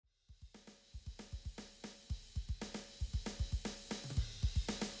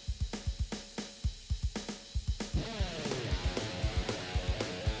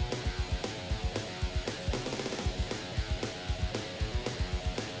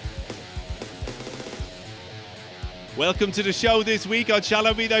Welcome to the show this week on Shall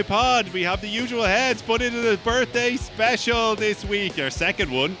I Be Thy Pod. We have the usual heads, but it is a birthday special this week, our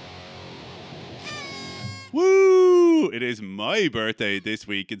second one. Woo! It is my birthday this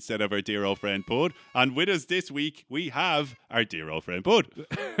week instead of our dear old friend Bud. And with us this week, we have our dear old friend Bud.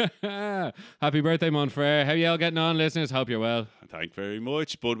 Happy birthday, Monfrere. How you all getting on, listeners? Hope you're well. Thank you very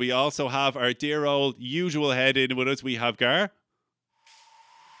much. But we also have our dear old usual head in with us. We have Gar.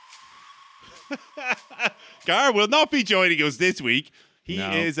 Gar will not be joining us this week. He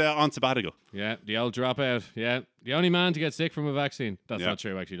is on sabbatical. Yeah, the old dropout. Yeah, the only man to get sick from a vaccine. That's Yeah. not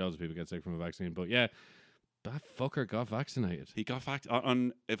true, actually. Loads of people get sick from a vaccine. But yeah, that fucker got vaccinated. He got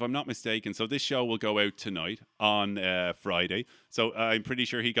on, if I'm not mistaken, so this show will go out tonight on Friday. So I'm pretty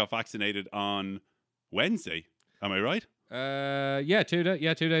sure he got vaccinated on Wednesday. Am I right? Yeah, 2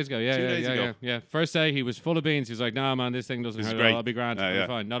 days ago. Yeah, 2 days ago. Yeah. First day, he was full of beans. He was like, "Nah, man, this thing doesn't This is hurt at great. all. I'll be grand. I'll yeah. be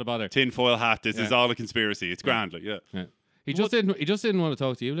fine. Not a bother." Tinfoil hat. This Yeah. is all a conspiracy. It's grand. Like, yeah. Yeah. He just didn't want to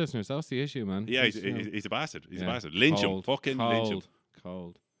talk to you, listeners. That's the issue, man. Yeah, you know, he's a bastard. He's a yeah. bastard. Lynch him. Cold, Fucking lynch him.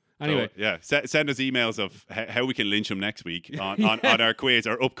 Cold. Anyway, So, yeah, send us emails of how we can lynch him next week on our quiz,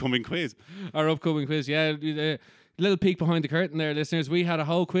 our upcoming quiz. our upcoming quiz. Yeah, little peek behind the curtain there, listeners. We had a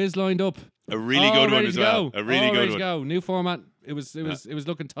whole quiz lined up. A really All good one ready as to well. go. A really All good ready one. to go. New format. It was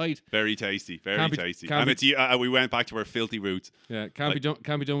looking tight. Very tasty. Very Can't be- tasty. can't And be- it's we went back to our filthy roots. Yeah, can't be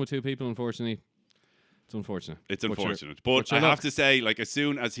done with two people, unfortunately. It's unfortunate. It's But unfortunate. you're- But but I you're have luck. to say, like, as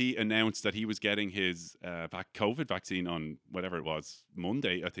soon as he announced that he was getting his COVID vaccine on whatever it was,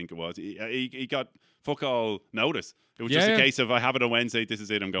 Monday, I think it was, he got fuck all notice. It was just a Yeah. case of, I have it on Wednesday, this is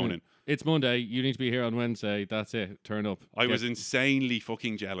it, I'm going in. It's Monday. You need to be here on Wednesday. That's it. Turn up. I was insanely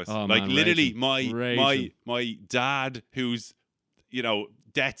fucking jealous. Oh, like, man, literally, raging. my dad, who's, you know,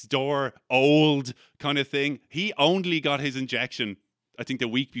 death's door, old kind of thing, he only got his injection, I think, the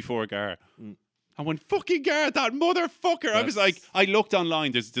week before Gar. I went, fucking Gar, that motherfucker. I was like, I looked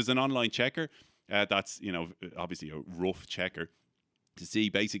online. There's an online checker that's, you know, obviously a rough checker to see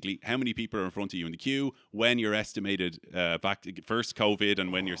basically how many people are in front of you in the queue, when your estimated first COVID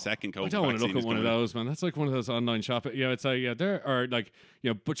and when your second COVID I don't want to vaccine look is at one of coming in. those, man. That's like one of those online shopping. You know, it's like, yeah, there are like,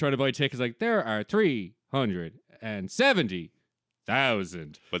 you know, but trying to buy tickets, like there are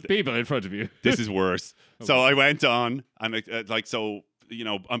 370,000 But people in front of you. This is worse. So I went on and so, you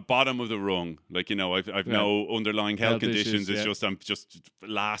know, I'm bottom of the rung. Like, you know, I've no underlying health conditions. issues, It's just, I'm just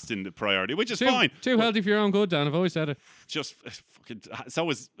last in the priority, which is Too- fine. Too But healthy for your own good, Dan. I've always said it. Just fucking, so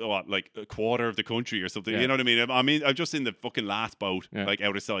is what, like a quarter of the country or something. Yeah. You know what I mean? I'm just in the fucking last boat, Yeah. like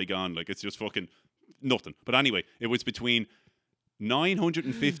out of Saigon. Like, it's just fucking nothing. But anyway, it was between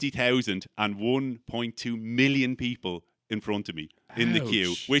 950,000 and 1.2 million people in front of me in the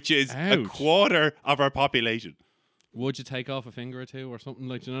queue, Ouch. which is a Ouch. quarter of our population. Would you take off a finger or two or something,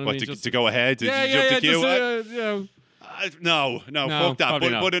 like, do you know what What, I mean? to Just- go ahead? To yeah, jump the queue? just, you know. No, No, fuck that. probably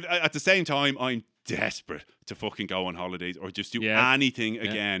not. But at the same time, I'm desperate to fucking go on holidays or just do Yeah. anything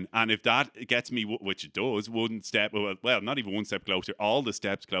again. And if that gets me, which it does, one step, well, not even one step closer, all the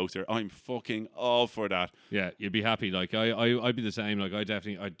steps closer, I'm fucking all for that. Yeah, you'd be happy. Like I'd be the same. Like I've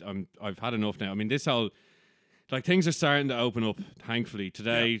had enough now. I mean, this whole, like, things are starting to open up. Thankfully,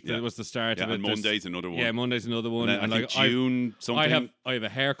 today Yeah. was the start Yeah, of it. and There's- Monday's another one. Yeah, Monday's another one. And I And think like June something. I have a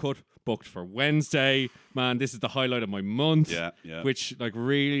haircut booked for Wednesday. Man, this is the highlight of my month. Yeah, yeah. Which like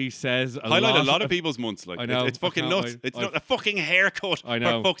really says Highlight a lot of people's months. Like, I know, it's fucking I can't nuts. wait. It's not a fucking haircut. I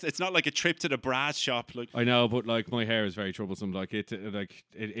know. For fuck's, it's not like a trip to the brass shop. Like, I know, but like my hair is very troublesome. Like it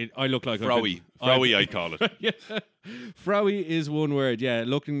I look like froey, I'd call it. Yeah. Froey is one word. Yeah,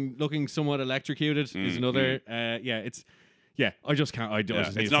 looking somewhat electrocuted is another. I just can't. I Yeah,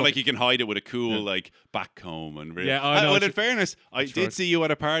 just need it's a not fuck- like you can hide it with a cool like back comb and really. Yeah, I know. Well, in fairness, I Sure. did see you at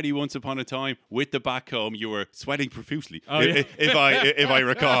a party once upon a time with the back comb. You were sweating profusely. Oh, yeah. if I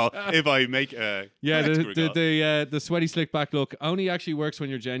recall, if I make Yeah, correct recall. the sweaty slick back look only actually works when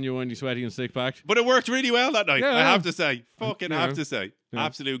you're genuinely sweaty and slick back. But it worked really well that night. Yeah, I yeah. have to say, fucking Yeah. have to say, Yeah.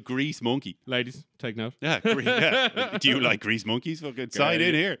 absolute grease monkey. Ladies, take note. Yeah, yeah. Do you like grease monkeys? Fucking sign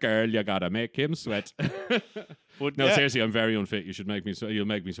in here. Girl, you gotta make him sweat. But No, yeah, seriously, I'm very unfit. You should make me sweat. You'll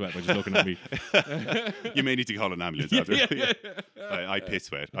make me sweat by just looking at me. you may need to call an ambulance after. I piss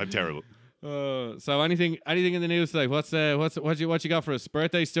sweat. I'm terrible. So anything in the news today? What you got for us?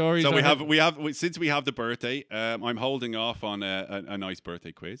 Birthday stories? So or- we have since we have the birthday, I'm holding off on a nice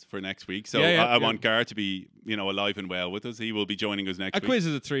birthday quiz for next week. So Yeah, I yeah. want Gar to be, you know, alive and well with us. He will be joining us next a week. quiz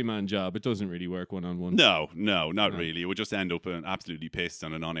is a 3-man job. It doesn't really work one-on-one. No, not really. It would just end up absolutely pissed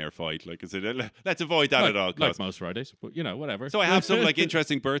on an on-air fight. Like I said, let's avoid that at all like costs. most Fridays, but you know, whatever. So I have some like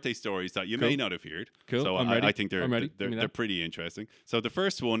interesting birthday stories that you may Cool. not have heard. Cool, So I'm ready. I think I'm ready. Give me they're that. pretty interesting. So the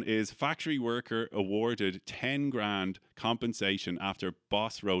first one is Factory factory worker awarded 10 grand compensation after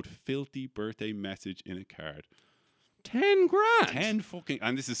boss wrote filthy birthday message in a card. 10 grand. 10 fucking,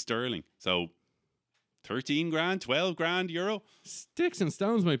 and this is sterling. So 13 grand, 12 grand euro. Sticks and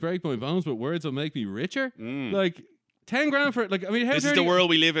stones might break my bones, but words will make me richer. Mm. Like 10 grand for, like, I mean, how This is dirty- the world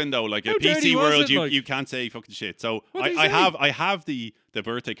we live in, though. Like a How dirty PC was world, it, you, like? you can't say fucking shit. So What did he I have the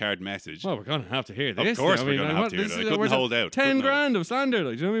birthday card message. Well, we're gonna have to hear this. course I we're mean, gonna like, have to hear this that. I is- couldn't we're at hold out. 10 Couldn't hold grand of slander.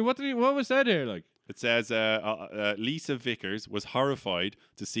 Like, do you know what I mean? What was said here? Like, It says Lisa Vickers was horrified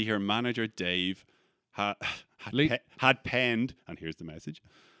to see her manager Dave had penned, and here's the message: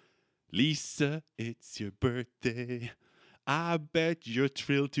 Lisa, it's your birthday. I bet you're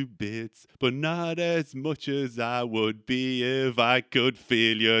thrilled to bits, but not as much as I would be if I could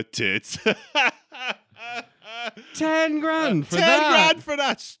feel your tits. 10 grand for 10 that. grand for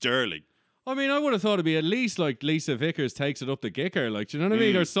that, sterling. I mean, I would have thought it'd be at least like Lisa Vickers takes it up the gicker. Like, do you know what I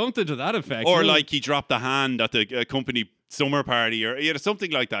mean? Or something to that effect. Or you know? like he dropped the hand at the company summer party, or something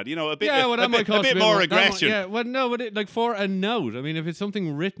like that. You know, a bit, Yeah, well, that might cost a bit more that might- aggression. yeah, well, no, but like for a note. I mean, if it's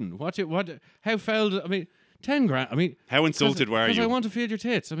something written, how foul? I mean, 10 grand. I mean, How insulted were Because you? I want to feel your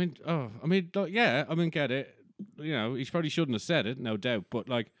tits. I mean, yeah. I mean, get it. You know, he probably shouldn't have said it, no doubt. But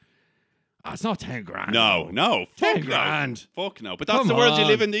like, it's not 10 grand. No, 10 fuck grand. no. Fuck no. But that's Come the world you on.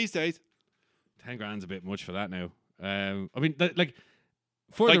 live in these days. 10 grand's a bit much for that now. I mean, like.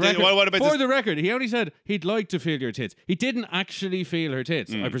 For Like the record, what about for this- the record, he only said he'd like to feel your tits. He didn't actually feel her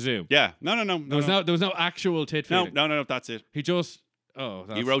tits, I presume. Yeah. No. There was no actual tit feeling. No, that's it. He just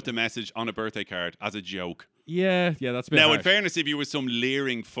He wrote the message on a birthday card as a joke. Yeah, that's a bit Now, in harsh. fairness, if you was some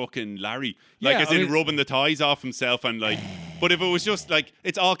leering fucking Larry, Yeah, like as I in mean- rubbing the ties off himself and like, but if it was just like,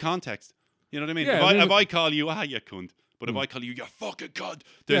 it's all context. You know what I mean? Yeah, if I mean- if I call you, you cunt. But if I call you, you fucking cunt,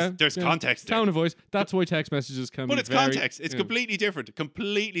 there's context there. Tone of voice. That's why text messages can But be it's very, context. It's completely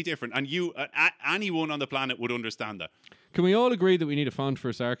different. And you, anyone on the planet would understand that. Can we all agree that we need a font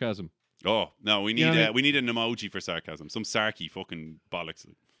for sarcasm? Oh no, we need You know what I mean? we need an emoji for sarcasm. Some sarky fucking bollocks.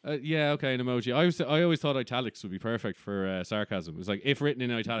 Yeah, okay, an emoji. I always thought italics would be perfect for sarcasm. It's like if written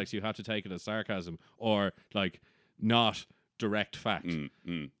in italics, you have to take it as sarcasm or like not direct fact.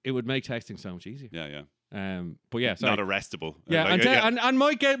 It would make texting so much easier. Yeah. But yeah, sorry. Not arrestable. Yeah, Like, and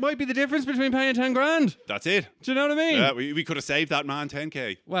might be the difference between paying 10 grand. that's it. Do you know what I mean? Yeah, we could have saved that man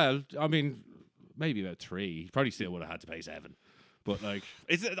 10k. Well, I mean, maybe about 3. He probably still would have had to pay 7. But like,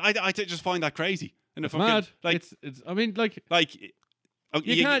 I just find that crazy. In a it's fucking, mad. Like, It's. I mean, like,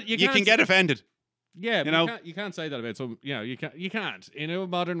 you can't- you can can't- get offended. yeah, but know? you can't say that about some. You know, you can't. In a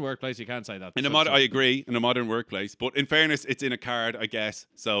modern workplace, you can't say that. In a I agree, in a modern workplace, but in fairness, it's in a card, I guess.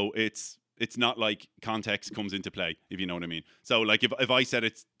 So it's not like context comes into play, if you know what I mean. So like if I said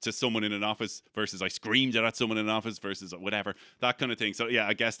it to someone in an office versus I screamed it at someone in an office versus whatever, that kind of thing. So yeah,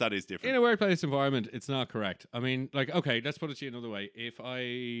 I guess that is different. In a workplace environment, it's not correct. I mean, like, okay, let's put it to you another way.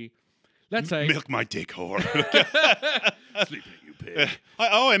 Let's say, Milk my dick, whore. sleeping at you pig.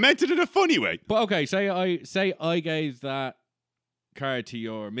 I meant it in a funny way. But okay, say I gave that card to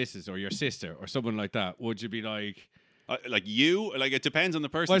your missus or your sister or someone like that. Would you be like? Like you, like it depends on the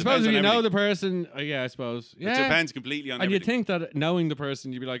person. Well, I suppose Depends if on you know everything. the person, yeah, I suppose. Yeah. It depends completely on And you everything. think that knowing the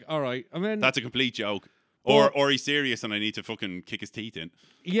person, you'd be like, all right. I mean, That's a complete joke. But- Or he's serious and I need to fucking kick his teeth in.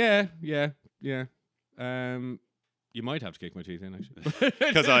 yeah. You might have to kick my teeth in, actually.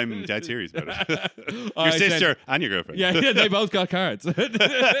 Because I'm dead serious about it. Your I said- sister and your girlfriend. Yeah, they both got cards.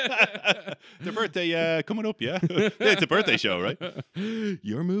 The birthday coming up, yeah? It's a birthday show, right?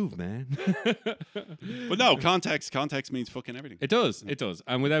 Your move, man. But no, context means fucking everything. It does.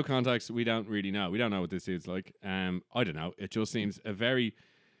 And without context, we don't really know. We don't know what this is like. I don't know. It just seems a very...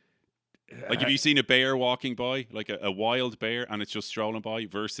 Like, have you seen a bear walking by, like a wild bear, and it's just strolling by,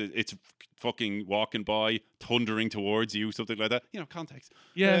 versus it's fucking walking by, thundering towards you, something like that? You know, context.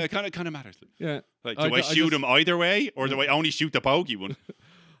 Yeah. It kind of matters. Yeah. Like, do I shoot him either way, or do I only shoot the bogey one?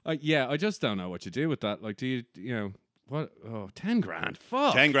 Yeah, I just don't know what you do with that. Like, do you know, what? Oh, 10 grand.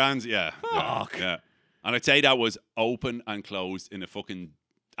 Fuck. 10 grand, yeah. Fuck. Yeah. And I'd say that was open and closed in a fucking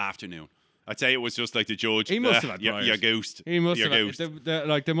afternoon. I'd say it was just like the judge. He must have had you priors. goosed. He must You're have goosed.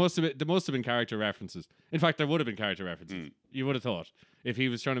 there must have been character references. In fact, there would have been character references. You would have thought if he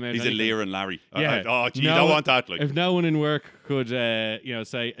was trying to make. He's a Lear and Larry. Yeah. Oh, gee, you don't want that. Like, if no one in work could,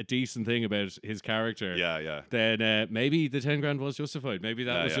 say a decent thing about his character, yeah. then maybe the 10 grand was justified. Maybe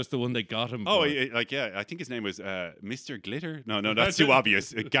that was just the one they got him. Oh, for. I think his name was Mr. Glitter. No, that's too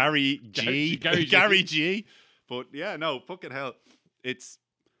obvious. Gary G. Gary G. But yeah, no, fucking hell, it's.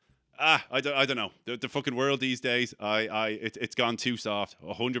 I don't know. The fucking world these days, it's gone too soft,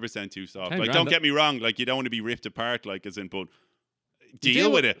 100% too soft. 10 Like, grand, don't get me wrong. Like, you don't want to be ripped apart, like, as in, but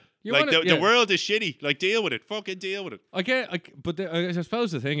deal with it. You Like wanna- the world is shitty. Like deal with it. Fucking deal with it. But I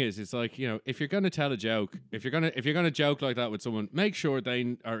suppose the thing is, it's like, if you're gonna tell a joke, if you're gonna joke like that with someone, make sure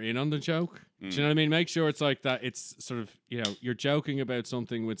they are in on the joke. Do you know what I mean? Make sure it's like that. It's sort of you're joking about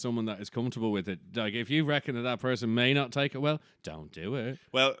something with someone that is comfortable with it. Like if you reckon that person may not take it well, don't do it.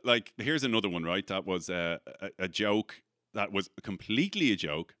 Well, like here's another one, right? That was a joke that was completely a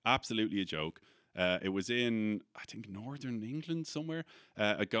joke, absolutely a joke. It was in, I think, northern England somewhere.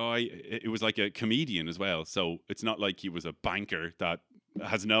 A guy, it was like a comedian as well. So it's not like he was a banker that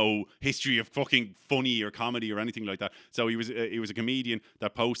has no history of fucking funny or comedy or anything like that. So he was a comedian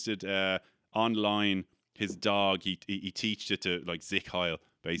that posted online his dog. He teached it to like Sieg Heil,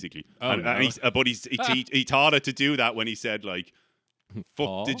 basically. Oh, no. But he taught it to do that when he said like,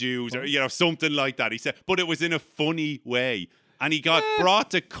 fuck the Jews, or something like that. He said, but it was in a funny way. And he got brought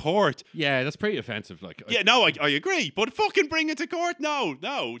to court. Yeah, that's pretty offensive. Like, Yeah, no, I agree. But fucking bring it to court. No.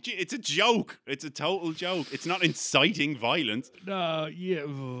 It's a joke. It's a total joke. It's not inciting violence. no,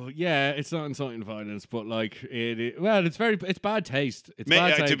 yeah, it's not inciting violence, but like it's bad taste. It's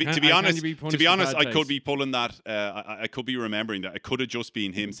bad taste. To be Can honest, you be punished for bad I could taste? be pulling that. I could be remembering that. It could have just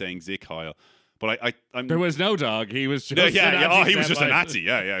been him saying Sieg Heil. But I'm. There was no dog. He was just No, yeah. Oh, he was just a anti-Semite. Nazi.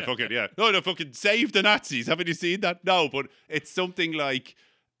 Yeah. Fucking yeah. No, fucking save the Nazis. Haven't you seen that? No, but it's something like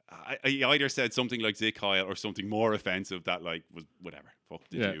he either said something like Sieg Heil or something more offensive that like was whatever. Fuck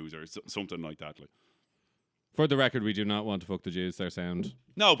the Jews or something like that. Like. For the record, we do not want to fuck the Jews. Their sound.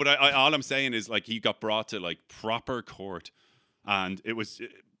 No, but all I'm saying is like he got brought to like proper court, and it was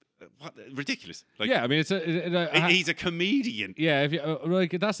ridiculous. Like, Yeah, I mean, he's a comedian. yeah. If you like,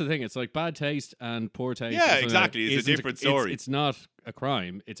 that's the thing. It's like bad taste and poor taste. Yeah, or something exactly. like It's a different story. It's not a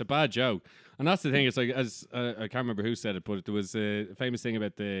crime. It's a bad joke, and that's the thing. It's like as I can't remember who said it, but there was a famous thing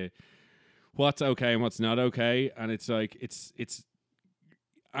about the what's okay and what's not okay, and it's like it's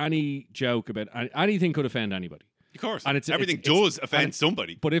any joke about anything could offend anybody. Of course, And everything it's- does offend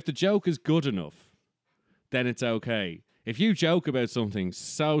somebody. But if the joke is good enough, then it's okay. If you joke about something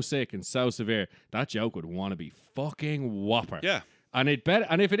so sick and so severe, that joke would want to be fucking whopper. Yeah. And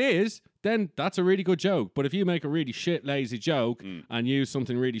if it is, then that's a really good joke. But if you make a really shit lazy joke and use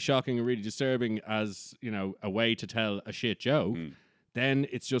something really shocking and really disturbing as, a way to tell a shit joke, then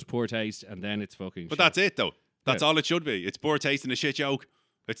it's just poor taste and then it's fucking But shit. that's it, though. That's Yeah. all it should be. It's poor taste and a shit joke.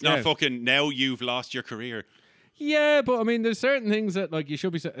 It's not Yeah. fucking now you've lost your career. Yeah, but I mean, there's certain things that like you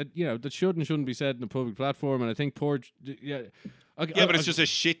should be, that should and shouldn't be said in a public platform, and I think Yeah, but it's just a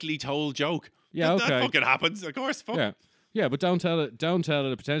shitly told joke. Yeah, That okay. fucking happens. Of course, fuck. yeah, but don't tell it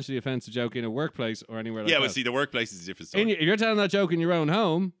a potentially offensive joke in a workplace or anywhere like Yeah, that. but see, the workplace is a different story. If you're telling that joke in your own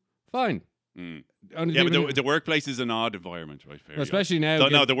home, fine. Only Yeah, thing- but the workplace is an odd environment, right? Fair especially enough.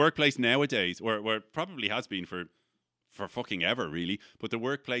 now. No, the workplace nowadays, where it probably has been for fucking ever, really. But the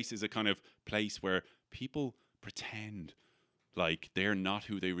workplace is a kind of place where people pretend like they're not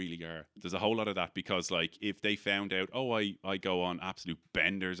who they really are. There's a whole lot of that because, like, if they found out, oh, I go on absolute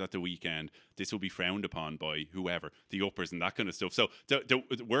benders at the weekend, this will be frowned upon by whoever, the uppers and that kind of stuff. So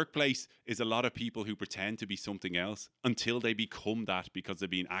the workplace is a lot of people who pretend to be something else until they become that because they've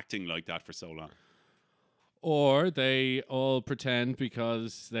been acting like that for so long. Or they all pretend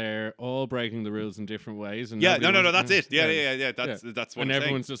because they're all breaking the rules in different ways. And Yeah, nobody no, wants- that's it. Yeah. That's what And I'm saying.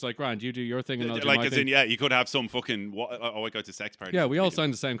 everyone's just like, Grant, you do your thing and I'll do Like, my as thing. in, yeah, you could have some fucking, I go to sex party. Yeah, we all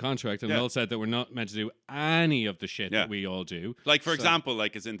signed the same contract and we Yeah. all said that we're not meant to do any of the shit Yeah. that we all do. Like, for So- example,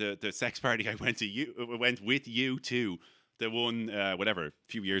 like, as in the sex party I went with you to, the one, whatever, a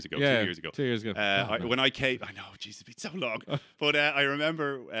few years ago, 2 years ago. 2 years ago. When I came, I know, jeez, it's been so long. But I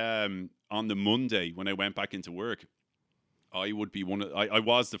remember on the Monday when I went back into work, I would be I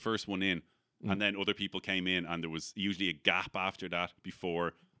was the first one in, and then other people came in, and there was usually a gap after that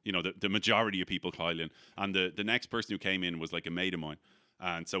before, the majority of people pile in. And the next person who came in was like a mate of mine.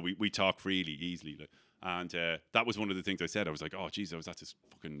 And so we talk freely, easily. Like, and that was one of the things I said. I was like, oh, geez, I was at this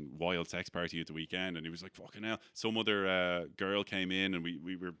fucking wild sex party at the weekend. And he was like, fucking hell. Some other girl came in and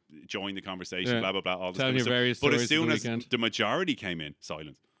we were enjoying the conversation, Yeah. blah, blah, blah. All this Telling kind of you stuff. various But stories as soon of as the weekend. the majority came in,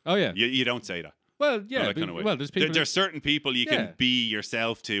 silence. Oh, yeah. You don't say that. Well, yeah. that kind of way. Well, there's people. There's certain people you Yeah. can be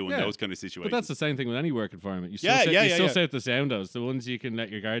yourself to in Yeah. those kind of situations. But that's the same thing with any work environment. You still Yeah, say, yeah, you yeah, still yeah. say it the soundos, the ones you can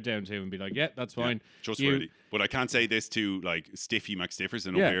let your guard down to and be like, yeah, that's fine. trustworthy. But I can't say this to like Stiffy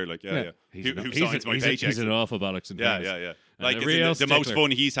McStifferson Yeah. up here. Like, yeah. Who He's signs my paycheck? He's an awful bollocks. In Yeah. fairness. Like, a it's real the most stickler.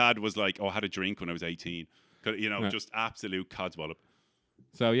 fun he's had was like, oh, I had a drink when I was 18. Yeah. Just absolute codswallop.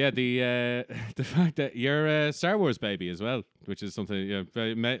 So yeah, the the fact that you're a Star Wars baby as well, which is something.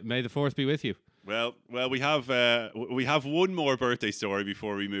 May the Force be with you. Well, we have one more birthday story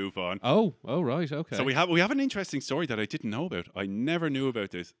before we move on. Oh, right, okay. So we have an interesting story that I didn't know about. I never knew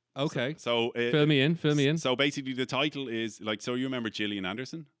about this. Okay. So Fill me in. So basically, the title is like, so you remember Gillian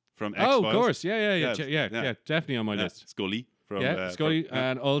Anderson from X Oh, Files? of course. Yeah. Yeah. Definitely on my list. Scully from Scully, from-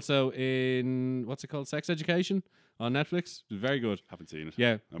 and also in what's it called, Sex Education on Netflix. Very good. haven't seen it.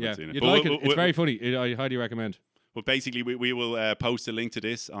 Yeah, Haven't seen it. You'd But like we- it. It's very funny. I highly recommend. But basically, we will post a link to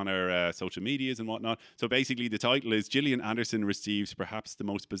this on our social medias and whatnot. So basically, the title is Gillian Anderson receives perhaps the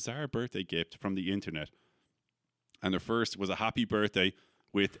most bizarre birthday gift from the internet. And the first was a happy birthday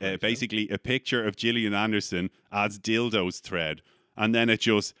with basically a picture of Gillian Anderson as dildos thread. And then it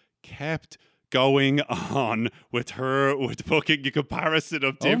just kept going on with her, with fucking a comparison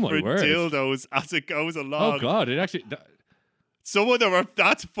of Oh my different word. dildos as it goes along. Oh God! It actually. Some of them are,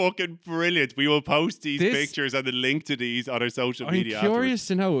 that's fucking brilliant. We will post these This- pictures and the link to these on our social I'm media curious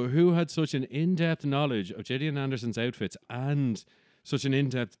to know who had such an in-depth knowledge of Gillian Anderson's outfits and such an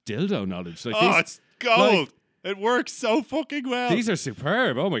in-depth dildo knowledge. Like Oh, these, it's gold. It works so fucking well. these are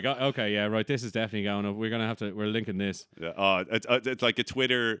superb. Oh my God. Okay, yeah, right. This is definitely going up. We're linking this. Yeah, it's like a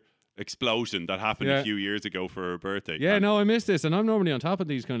Twitter explosion that happened Yeah. a few years ago for her birthday. Yeah, And no, I missed this, and I'm normally on top of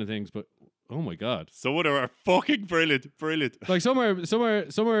these kind of things, but oh my God. some of them are fucking brilliant. Like some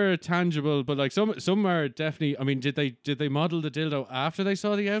are tangible, but like some are definitely. I mean, did they model the dildo after they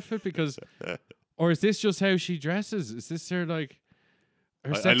saw the outfit? Because, or is this just how she dresses? Is this her like?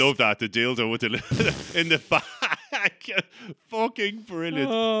 Her I sex- love that, the dildo with the in the back. Fucking brilliant.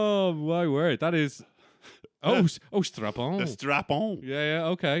 Oh my word, that is. Strap on. The strap on. Yeah.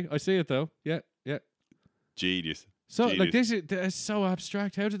 Okay, I see it though. Yeah. Genius. So Genius. like this is so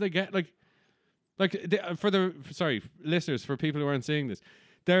abstract. How did they get sorry listeners, for people who aren't seeing this,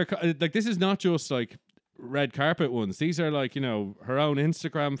 they're like, this is not just like red carpet ones. These are like, you know, her own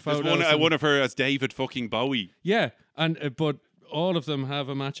Instagram There's photos. one of her as David fucking Bowie. Yeah, and but all of them have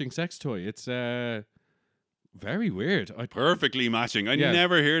a matching sex toy. It's very weird. Perfectly matching. I Yeah.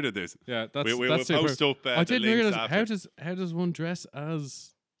 never heard of this. Yeah, that's We'll that's super. post up I the didn't links realize after. how does one dress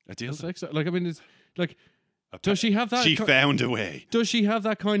as A a dildo. sex? Like, I mean, it's like, does she have that? She found a way. Does she have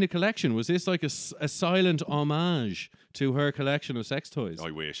that kind of collection? Was this like a silent homage to her collection of sex toys?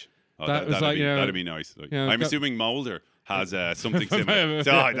 I wish. Oh, That was like, you know, that'd be nice. Like, you know, I'm go- assuming Mulder has something similar.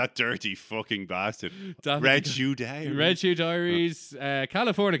 Oh, that dirty fucking bastard. That- Red Shoe Diary. Red Shoe Diaries,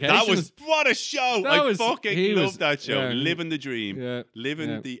 Californication. That was, what a show. That I was- fucking he love was- that show. yeah. Living the dream. Yeah, Living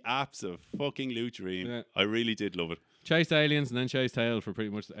yeah. the absolute fucking loot dream. Yeah. I really did love it. Chased Aliens and then Chased Tail for pretty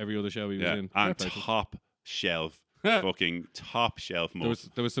much every other show he was Yeah. in. And Fair play. top shelf. Fucking top shelf There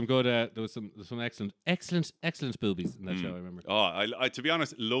most. was some good there was some excellent boobies in that show, I remember. Oh, I to be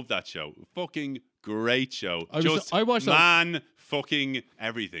honest, love that show. Fucking great show. I watched that- man fucking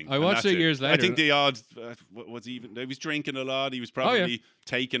everything. I And watched that's it years I later. think the odds was even. He was drinking a lot. He was probably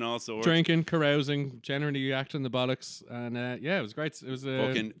taking all sorts. Drinking, carousing, generally acting the bollocks, and yeah, it was great. It was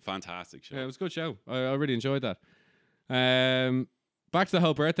Fucking fantastic show. yeah, it was a good show. I really enjoyed that. Back to the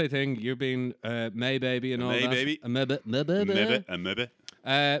whole birthday thing. You've been May baby and all May that. baby. May Maybe, maybe.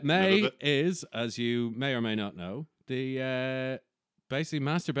 May Maybe. is, as you may or may not know, the basically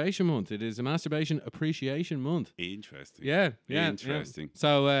masturbation month. It is a masturbation appreciation month. Interesting. Yeah. Interesting.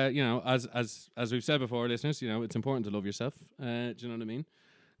 So you know, as we've said before, listeners, you know, it's important to love yourself. Do you know what I mean?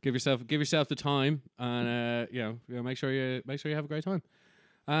 Give yourself the time, and you know, make sure you have a great time.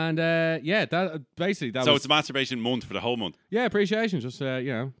 And yeah, that basically that So was it's masturbation month for the whole month. yeah, appreciation. Just you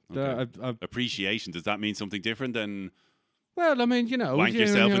know, Okay. Appreciation. Does that mean something different than? well, I mean, you know, Wank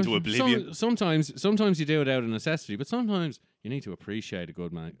yourself into oblivion. Sometimes you do it out of necessity, but sometimes you need to appreciate a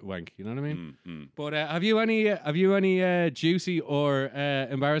good wank. You know what I mean? But have you any juicy or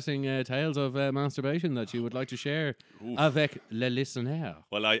embarrassing tales of masturbation that you would like to share avec les listeneurs?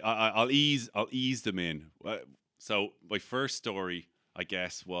 Well, I'll ease them in. So my first story, I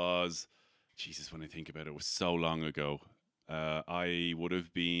guess, was Jesus. When I think about it, was so long ago. I would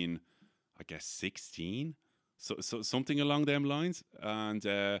have been, I guess, 16. So something along them lines. And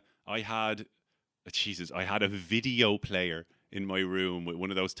I had a video player in my room with one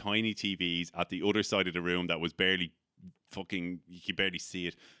of those tiny TVs at the other side of the room that was barely fucking, you could barely see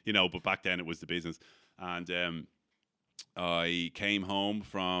it, you know, but back then it was the business. And I came home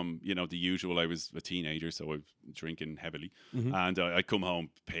from, you know, the usual. I was a teenager, so I was drinking heavily. And I'd come home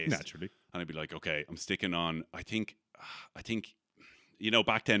pissed. Naturally. And I'd be like, okay, I'm sticking on, I think, you know,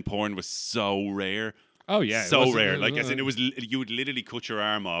 back then porn was so rare. Oh yeah, So rare. Like, as in, it was, you would literally cut your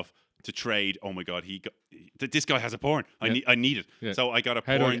arm off to trade. Oh my God, this guy has a porn. I need it. Yeah. So I got a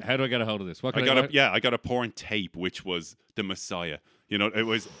How porn. do I get a hold of this? What I can got a porn tape, which was the Messiah. You know, it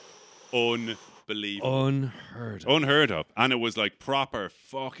was believe Unheard of. And it was like proper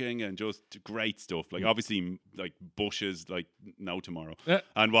fucking and just great stuff. Like obviously like bushes like no tomorrow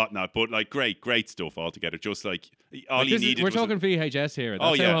and whatnot, but like great stuff altogether. Just like all you needed. We're was talking VHS here.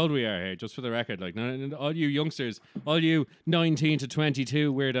 That's how old we are here, just for the record. Like all you youngsters, all you 19 to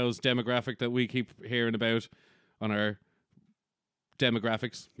 22 weirdos demographic that we keep hearing about on our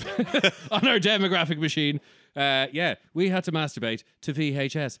demographics on our demographic machine. We had to masturbate to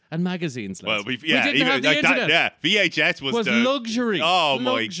VHS and magazines. Lads. Well, we didn't even have the like internet. that. Yeah, VHS was the luxury. Oh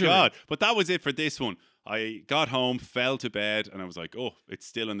Luxury. my god! But that was it for this one. I got home, fell to bed, and I was like, "Oh, it's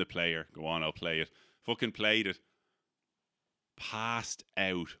still in the player. Go on, I'll play it." Fucking played it. Passed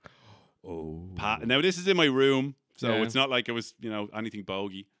out. Oh. Now this is in my room, so Yeah. it's not like it was anything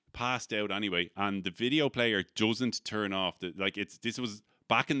bogey. Passed out anyway, and the video player doesn't turn off. This was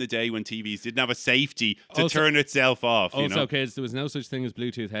back in the day when TVs didn't have a safety to turn itself off. Also, kids, there was no such thing as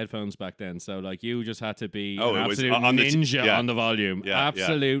Bluetooth headphones back then. So, like, you just had to be Oh, an it was absolute on the ninja on the volume. Yeah,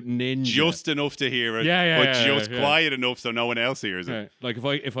 Absolute ninja. just enough to hear it, but just quiet enough so no one else hears it. Right. Like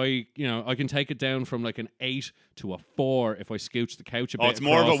if I I can take it down from like an 8 to a 4 if I scooch the couch a bit. Oh, it's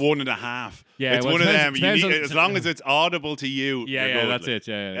more of a across. 1.5. Yeah, it's well, one of depends- them. depends on- As long as it's audible to you. Yeah, you're yeah, good, that's like. it.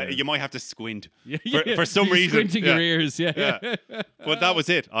 Yeah. You might have to squint Yeah, for some You're reason. squinting Yeah. your ears. Yeah. Yeah. But that was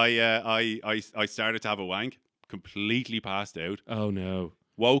it. I started to have a wank, completely passed out. Oh no.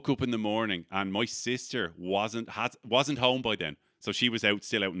 Woke up in the morning, and my sister wasn't home by then, so she was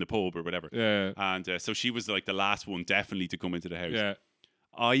still out in the pub or whatever. Yeah. And so she was like the last one definitely to come into the house. Yeah.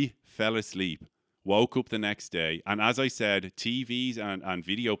 I fell asleep. Woke up the next day, and as I said, TVs and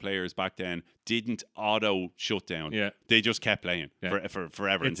video players back then didn't auto shut down. Yeah. They just kept playing for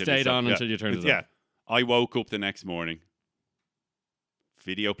forever. It stayed on until you turned it off. Yeah. I woke up the next morning.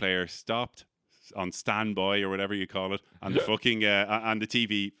 Video player stopped on standby or whatever you call it, and the fucking and the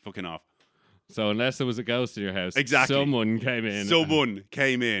TV fucking off. So unless there was a ghost in your house, Exactly. someone came in. Someone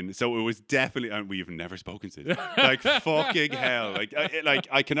came in, so it was definitely, and we've never spoken since. Like fucking hell, like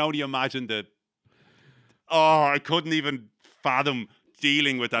I can only imagine the. Oh, I couldn't even fathom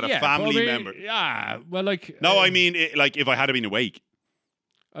dealing with that. A family member. Yeah. Well, like. No, I mean, like if I had been awake.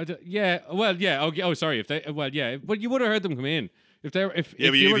 Yeah. Well, yeah. Okay. Oh, sorry. If they. Well, yeah. But you would have heard them come in.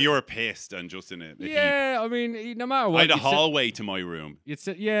 If you were pissed and just in a heap. I mean, no matter what. I had a hallway to my room. And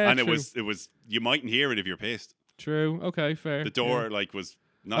true. it was you mightn't hear it if you're pissed. True. Okay. Fair. The door was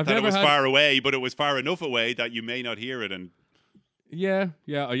not I've that it never was had- far away, but it was far enough away that you may not hear it. And Yeah.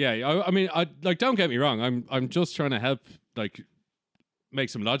 I mean, don't get me wrong. I'm just trying to help, like, make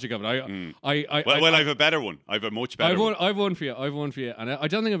some logic of it. I have a better one. I have a much better one. I've one for you. And I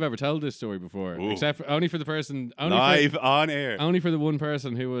don't think I've ever told this story before, Ooh. except only for the person Live on air. only for the one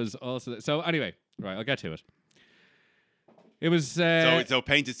person who was also. So anyway, right, I'll get to it. It was so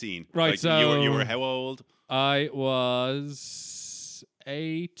paint a scene. right, Like, so- you were how old? I was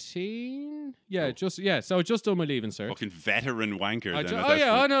 18. Yeah, So just done my leaving cert. Fucking veteran wanker. I then ju- at oh that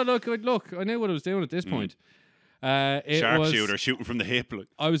yeah, point. I know. Look, I knew what I was doing at this point. Sharpshooter shooting from the hip. Like.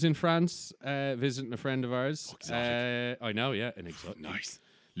 I was in France visiting a friend of ours. Exotic. I know, yeah, an exotic. Nice.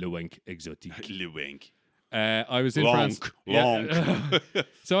 Le Wenk exotique. Le wink. I was in Lonk. France. Lonk. Yeah.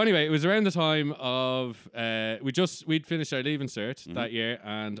 So anyway, it was around the time of we'd finished our leaving cert that year,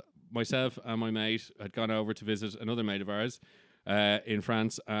 and myself and my mate had gone over to visit another mate of ours in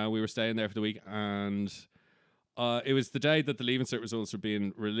France. We were staying there for the week, and it was the day that the leaving cert results were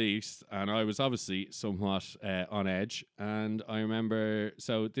being released, and I was obviously somewhat on edge. And I remember,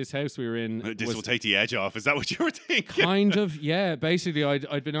 so this house we were in, This will take the edge off. Is that what you were thinking? kind of, yeah. Basically,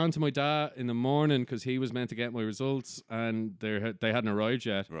 I'd been on to my dad in the morning because he was meant to get my results, and they hadn't arrived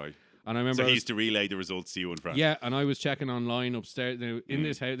yet. Right. And I remember So he used to relay the results to you in France. yeah, and I was checking online upstairs. Now, in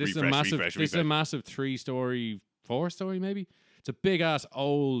this house, this is a massive 3-story, 4-story maybe. It's a big ass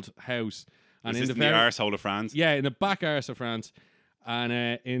old house, and Is in this the in the arsehole of France? yeah, in the back arse of France, and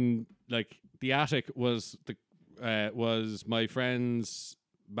in like the attic was my friend's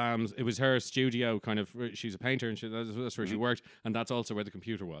Bam's. It was her studio, kind of. She's a painter, and that's where she worked, and that's also where the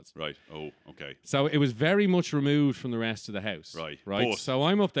computer was. Right. Oh, okay. So it was very much removed from the rest of the house. Right. Right. But- So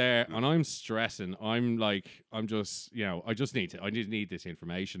I'm up there and I'm stressing. I'm just, I just need this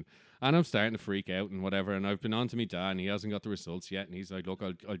information. And I'm starting to freak out and whatever. And I've been on to me dad, and he hasn't got the results yet. And he's like, look,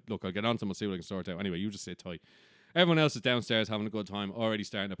 I'll get on to him. I'll see what I can sort out. Anyway, you just sit tight. Everyone else is downstairs having a good time, already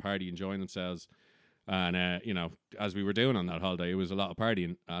starting to party, enjoying themselves. And, as we were doing on that holiday, it was a lot of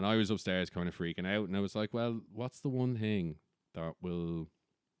partying. And I was upstairs kind of freaking out. And I was like, well, what's the one thing that will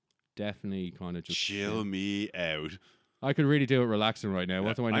definitely kind of just Chill me out. I could really do it relaxing right now.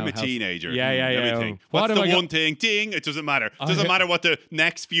 What do I know? I'm a How- teenager. Yeah, yeah, yeah. Everything. What What's have the I one thing? Ding. It doesn't matter. I Doesn't ha- matter what the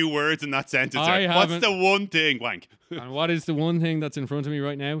next few words in that sentence I are. What's haven't- the one thing? Wank. And what is the one thing that's in front of me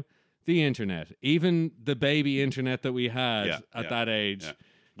right now? The internet. Even the baby internet that we had Yeah, at yeah, that age. yeah.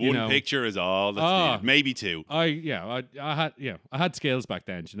 you One know, picture is all that's Ah. needed. Maybe two. I had skills back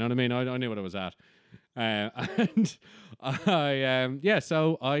then. Do you know what I mean? I knew what I was at. And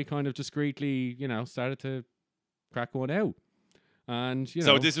so I kind of discreetly, started to crack one out. And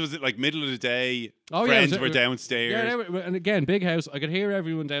So this was like middle of the day. Oh, yeah, Friends it was- were downstairs. Yeah, and again, big house. I could hear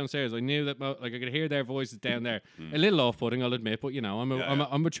everyone downstairs. I knew that, I could hear their voices down there. A little off-putting, I'll admit, but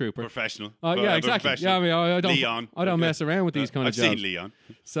I'm a trooper. Professional. Yeah, exactly. Professional. Yeah, I mean, I don't, Leon. I don't mess around with these kind of I've seen jobs. Leon.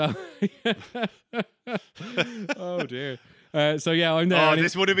 So, oh dear. So yeah, I'm there. Oh, and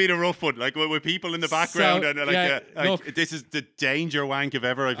this would have been a rough one. Like with people in the background, So, and yeah, look. this is the danger wank if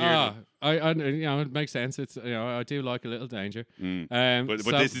ever I've heard. it makes sense. It's I do like a little danger. But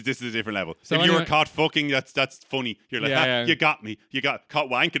so- this is a different level. So if you were anyway- caught fucking, that's funny. You're like, Yeah, yeah. you got me. You got caught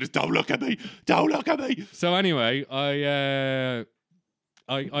wanking. Just don't look at me. Don't look at me. So anyway, I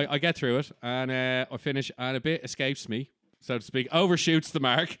get through it and I finish, and a bit escapes me, so to speak, overshoots the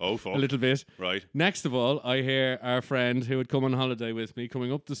mark Oh fuck. a little bit. Right. Next of all, I hear our friend who had come on holiday with me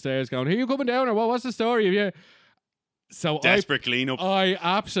coming up the stairs, going, "Are you coming down, or what? What's the story of you?" So Desperate cleanup. I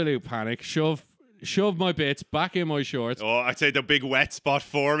absolute panic, shove my bits back in my shorts. Oh, I'd say the big wet spot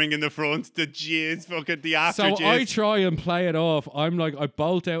forming in the front, the jizz, fucking the after So I jizz. try and play it off. I'm like, I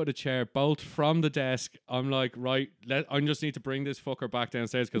bolt out of the chair, bolt from the desk. I'm like, right, I just need to bring this fucker back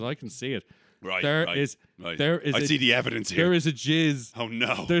downstairs because I can see it. Right. There right, is- right. there is I a- see the evidence here. There is a jizz. Oh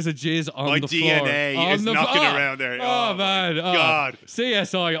no. There's a jizz on My the floor. DNA On is the knocking floor. around there. Oh, Oh, man. my Oh, God.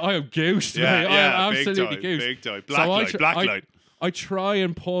 CSI, I am goosed, Yeah, mate. I yeah, am big absolutely time, goosed. big time. So Black light. I try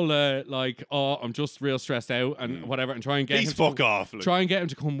and pull I'm just real stressed out and whatever, and try and get Please him to fuck off. Like, try and get him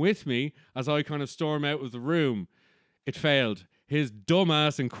to come with me as I kind of storm out of the room. It failed. His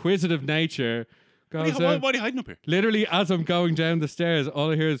dumbass, inquisitive nature goes what are you hiding up here? literally as I'm going down the stairs.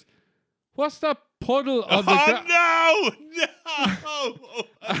 All I hear is, "What's that puddle on the ground?" Oh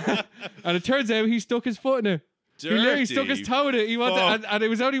no! And it turns out he stuck his foot in it. He literally stuck his toe in it. He wanted, fuck. and it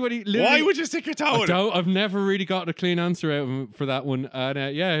was only when he literally. Why would you stick your toe in it? I've never really gotten a clean answer out of him for that one. And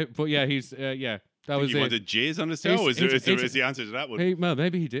he's that was You it. wanted jizz on his toe? It's- Is the answer to that one? Hey, well,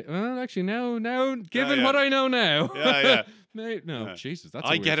 maybe he did. Well, actually, now, given yeah. what I know now, Yeah. no, Yeah. Jesus, that's.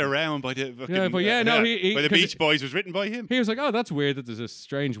 I a get weird thing. around by the fucking... Yeah, but yeah, no, he- by the 'cause Beach Boys was written by him. He was like, "Oh, that's weird that there's a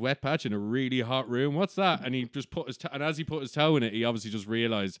strange wet patch in a really hot room. What's that?" And he just put his and as he put his toe in it, he obviously just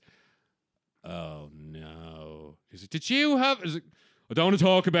realized, "Oh no!" He's like, "Did you have?" I was like, "I don't want to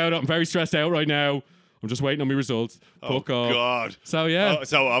talk about it. I'm very stressed out right now. I'm just waiting on my results. Fuck Oh, off." God. So yeah, Oh,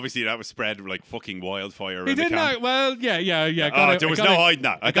 so obviously that was spread like fucking wildfire around he the did camp. not. Well, yeah. There was no hiding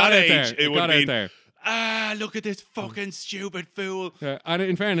that. At that age, it would have been, there. look at this fucking stupid fool. Yeah, and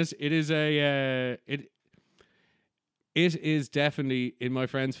in fairness, it is it is definitely in my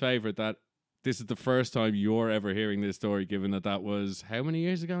friend's favorite that this is the first time you're ever hearing this story, given that was how many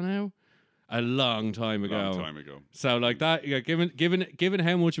years ago now? A long time ago. Long time ago. So like that, given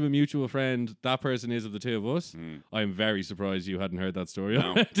how much of a mutual friend that person is of the two of us, I'm very surprised you hadn't heard that story No.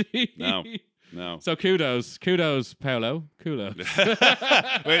 already. No. So kudos, Paolo, kudos.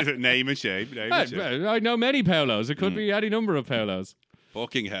 Wait, name and shame. Name and shame. I know many Paolos. It could be any number of Paolos.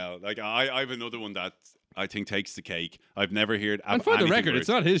 Fucking hell. Like, I have another one that I think takes the cake. I've never heard And for the anything record, worse. it's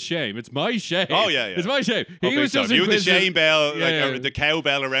not his shame. It's my shame. Oh, yeah. It's my shame. He Okay, was so just you the inquisitive. shame bell, Yeah. the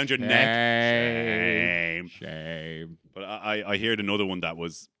cowbell around your neck. Shame. Shame. But I heard another one that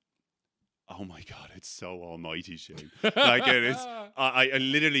was, oh my God, it's so almighty shame. Like, it is, I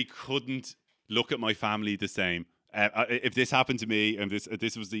literally couldn't look at my family the same. If this happened to me, and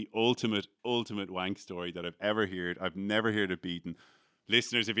this was the ultimate wank story that I've ever heard, I've never heard it beaten.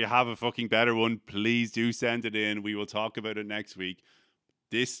 Listeners, if you have a fucking better one, please do send it in. We will talk about it next week.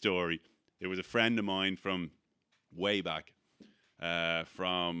 This story, it was a friend of mine from way back,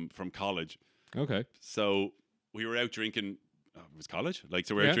 from college. Okay. So we were out drinking. It was college,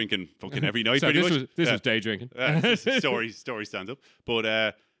 so we were Yeah. out drinking fucking every night. So pretty this much. was this Yeah. was day drinking. Story stands up.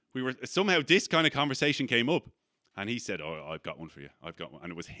 But we were somehow this kind of conversation came up, and he said, "Oh, I've got one for you. I've got one,"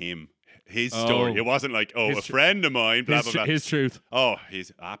 and it was him, his story. Oh. It wasn't like, "Oh, His a tr- friend of mine." Blah blah blah. His truth. Oh,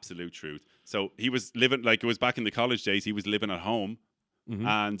 his absolute truth. So he was living like it was back in the college days. He was living at home,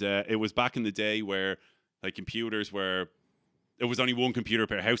 and it was back in the day where like computers were. It was only one computer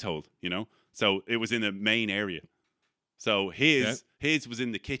per household, So it was in the main area. So his was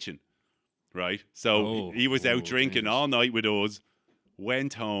in the kitchen, right? So he was out drinking all night with us.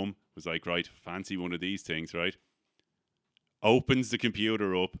 Went home, was like, right, fancy one of these things, right? opens the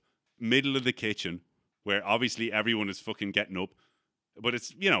computer up, middle of the kitchen, where obviously everyone is fucking getting up. But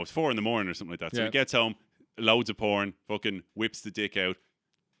it's, it's 4 a.m. or something like that. So he gets home, loads of porn, fucking whips the dick out,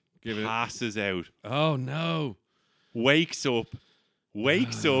 passes out. Oh, no. Wakes up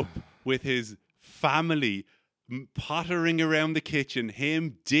with his family pottering around the kitchen,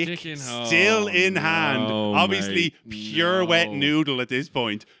 him dick still in hand, obviously pure wet noodle at this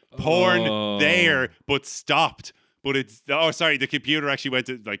point, porn there but stopped, but it's the computer actually went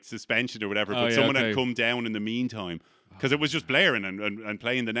to like suspension or whatever, but someone had come down in the meantime because it was just blaring and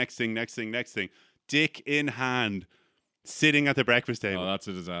playing the next thing, dick in hand, sitting at the breakfast table. Oh, that's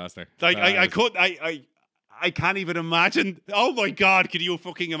a disaster. Like I can't even imagine. Oh my God, can you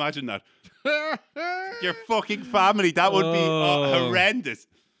fucking imagine that? Your fucking family, that would be horrendous.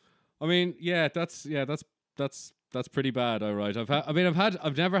 I mean, that's pretty bad. All right, I don't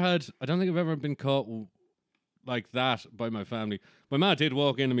think I've ever been caught like that by my family. My ma did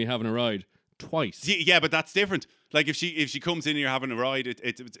walk into me having a ride twice. Yeah, but that's different. Like if she comes in and you're having a ride,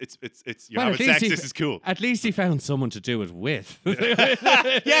 it's you're having sex. This is cool. At least he found someone to do it with.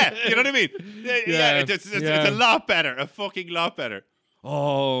 Yeah, you know what I mean. Yeah, it's a lot better, a fucking lot better.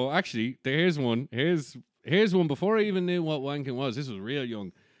 Oh, actually, here's one. Here's one. Before I even knew what wanking was, this was real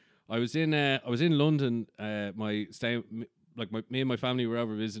young. I was in London. Me and my family were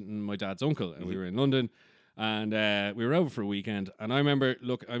over visiting my dad's uncle, and we were in London. And we were over for a weekend, and I remember.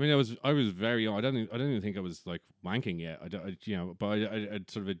 I was very young. I don't even think I was like wanking yet. But I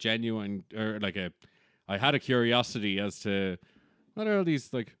sort of a genuine I had a curiosity as to what are all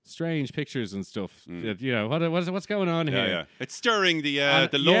these like strange pictures and stuff. What's going on here? Yeah, it's stirring the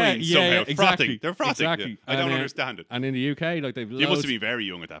loins somehow. Exactly, frothing. They're frothing. Exactly. Yeah. I don't understand it. And in the UK, like you must have been very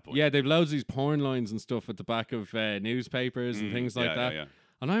young at that point. Yeah, they've loads of these porn lines and stuff at the back of newspapers and things like that. Yeah.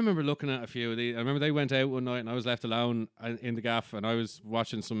 And I remember looking at a few of these. I remember they went out one night and I was left alone in the gaff and I was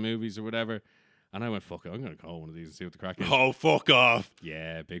watching some movies or whatever. And I went, fuck it, I'm going to call one of these and see what the crack is. Oh, fuck off.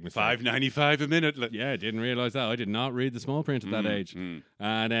 Yeah, big mistake. $5.95 a minute. Yeah, I didn't realise that. I did not read the small print at that age.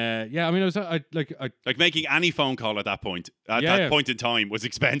 And I like making any phone call at that point, point in time, was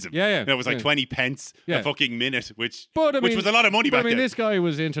expensive. Yeah. It was like 20 pence a fucking minute, which was a lot of money back then. This guy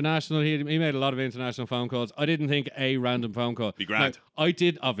was international. He made a lot of international phone calls. I didn't think a random phone call. Be grand. Now, I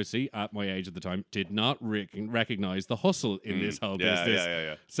did, obviously, at my age at the time, did not recognise the hustle in this whole business.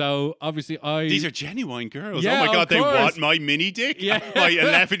 Yeah. So, obviously, These are genuine girls. Yeah, oh my God, they course. want my mini dick? Yeah. My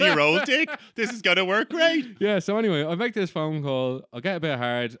 11-year-old dick? This is going to work great. Yeah, so anyway, I make this phone call. I get a bit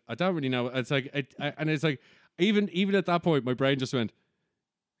hard. I don't really know. It's like, even at that point, my brain just went,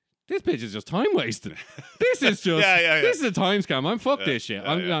 this bitch is just time wasting. This is just, this is a time scam. Fuck this shit.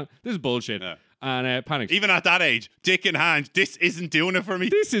 This is bullshit. Yeah. And panicked. Even at that age, dick in hand, this isn't doing it for me.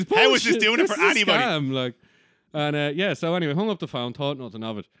 This is bullshit. How is this doing it for anybody? Scam, so anyway, hung up the phone, thought nothing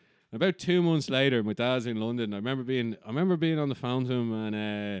of it. About 2 months later, my dad's in London. I remember being on the phone to him,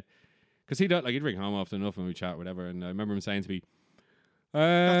 and because he'd bring home often enough and we'd chat, whatever. And I remember him saying to me,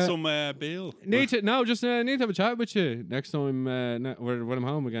 "Got some bill? Need to have a chat with you next time when I'm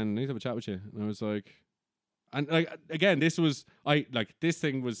home again. Need to have a chat with you." And I was like, and like again, this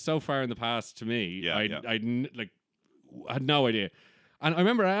thing was so far in the past to me. I had no idea. And I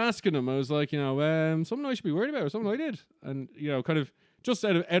remember asking him, I was like, something I should be worried about, or something I did, and kind of. Just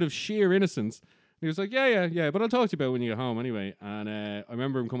out of sheer innocence. He was like, yeah, but I'll talk to you about when you get home anyway. And I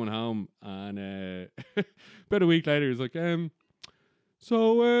remember him coming home, and about a week later, he was like, I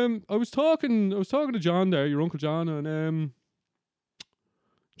was talking to John there, your Uncle John, and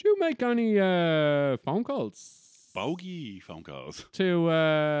do you make any phone calls? Bogey phone calls. To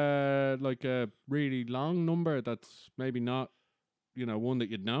a really long number that's maybe not, one that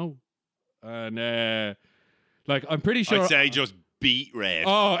you'd know. And I'm pretty sure I'd say just beat red.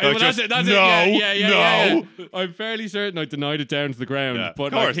 Oh, well, that's it. That's it. Yeah. I'm fairly certain I denied it down to the ground,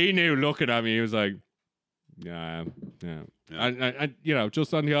 but he knew. Looking at me, he was like, "Yeah." And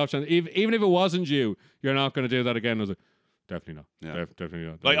just on the off chance, even if it wasn't you're not going to do that again. I was like, "Definitely not. Yeah. Definitely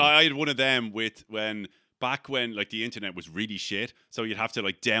not." Like I had one of them back when like the internet was really shit, so you'd have to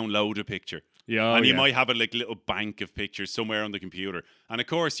like download a picture. Yeah, and you might have a little bank of pictures somewhere on the computer, and of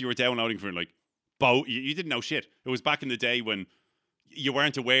course you were downloading from you didn't know shit. It was back in the day when you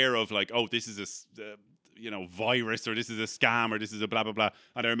weren't aware of this is a virus, or this is a scam, or this is a blah blah blah.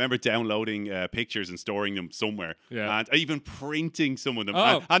 And I remember downloading pictures and storing them somewhere, and even printing some of them.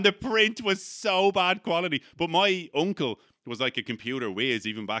 And the print was so bad quality. But my uncle was like a computer whiz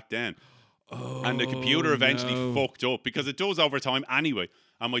even back then, and the computer eventually fucked up, because it does over time anyway.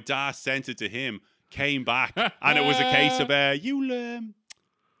 And my dad sent it to him, came back, and it was a case of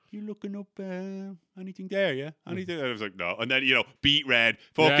you looking up anything there, yeah? Anything? And I was like, no. And then, beat red,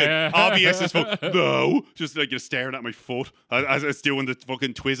 fucking obvious as fuck. No. Just like, you're staring at my foot as it's doing the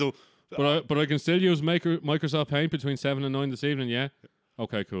fucking twizzle. But I can still use Microsoft Paint between 7 and 9 this evening, yeah?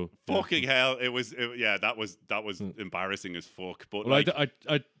 Okay, cool. Fucking hell. That was embarrassing as fuck. But well,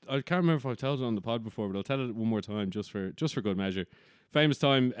 I can't remember if I've told it on the pod before, but I'll tell it one more time just for good measure. Famous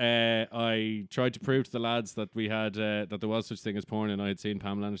time, I tried to prove to the lads that we had that there was such thing as porn, and I had seen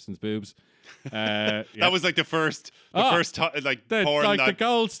Pamela Anderson's boobs. That was like the first porn, the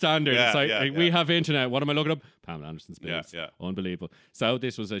gold standard. Yeah, it's like we have internet. What am I looking up? Pamela Anderson's boobs. Yeah. Unbelievable. So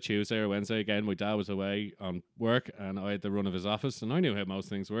this was a Tuesday or Wednesday again. My dad was away on work, and I had the run of his office, and I knew how most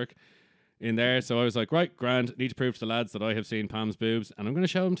things work in there. So I was like, right, grand, need to prove to the lads that I have seen Pam's boobs, and I'm going to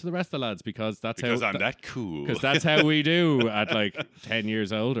show them to the rest of the lads because I'm that cool. Because that's how we do at like 10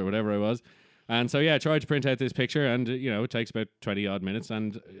 years old or whatever I was. And so, I tried to print out this picture, and, it takes about 20 odd minutes.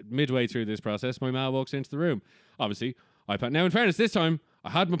 And midway through this process, my ma walks into the room. Obviously, now in fairness, this time I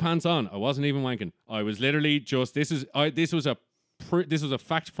had my pants on. I wasn't even wanking. I was literally just, this was a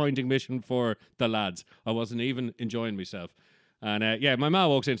fact-finding mission for the lads. I wasn't even enjoying myself. And my ma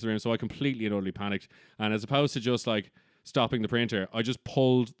walks into the room, so I completely and utterly panicked. And as opposed to just like stopping the printer, I just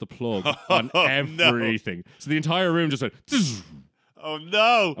pulled the plug on everything. No. So the entire room just went. Oh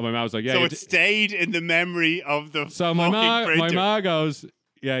no! And my ma was like, "Yeah." So it stayed in the memory of the. So my ma goes,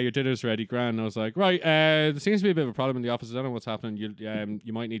 "Yeah, your dinner's ready, grand." And I was like, "Right, there seems to be a bit of a problem in the office. I don't know what's happening.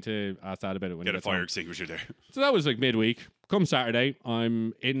 You might need to ask Dad about it when get you a fire extinguisher there." So that was like midweek. Come Saturday,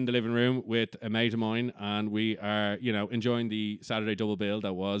 I'm in the living room with a mate of mine, and we are, enjoying the Saturday double bill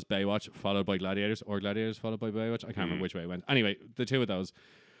that was Baywatch followed by Gladiators, or Gladiators followed by Baywatch. I can't remember which way it went. Anyway, the two of those.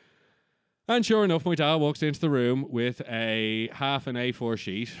 And sure enough, my dad walks into the room with a half an A4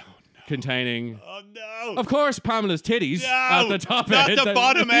 sheet containing, of course, Pamela's titties at the top not end. Not the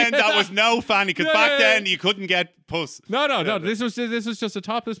bottom end. That was no fanny, because back then you couldn't get puss. No. This was just a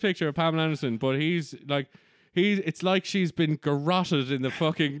topless picture of Pamela Anderson, but it's like she's been garroted in the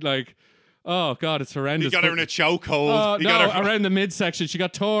fucking, like, oh God, it's horrendous. You got her in a chokehold. Around the midsection. She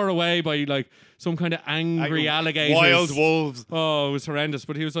got tore away by like some kind of angry alligators. Wild wolves. Oh, it was horrendous.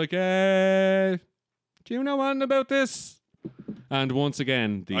 But he was like, do you know anything about this? And once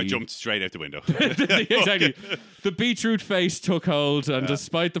again, I jumped straight out the window. Exactly. The beetroot face took hold, and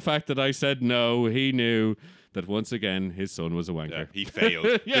despite the fact that I said no, he knew that once again his son was a wanker. Yeah, he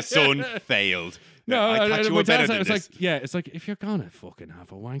failed. The son failed. No, I thought you were better than this. It's like if you're gonna fucking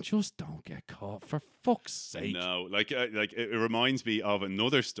have a wank, just don't get caught, for fuck's sake. No, it reminds me of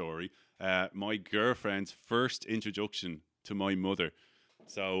another story. My girlfriend's first introduction to my mother.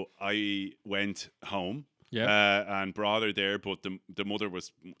 So I went home. And brought her there, but the mother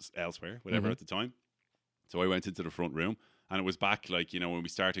was elsewhere, whatever, at the time. So I went into the front room, and it was back, when we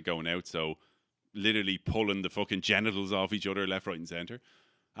started going out, so literally pulling the fucking genitals off each other left, right, and centre.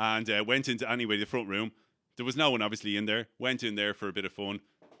 And went into, the front room. There was no one, obviously, in there. Went in there for a bit of fun.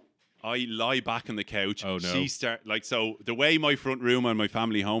 I lie back on the couch. Oh, no. So the way my front room and my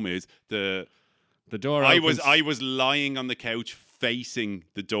family home is, the door opens. I was lying on the couch facing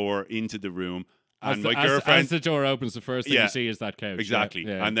the door into the room. And my girlfriend, as the door opens, the first thing you see is that couch. Exactly.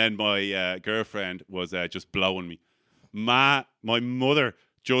 Yeah. And then my girlfriend was just blowing me. My mother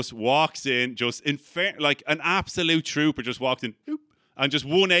just walks in, like an absolute trooper, just walked in, and just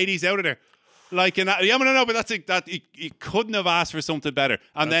 180s out of there. Like, but that's you couldn't have asked for something better.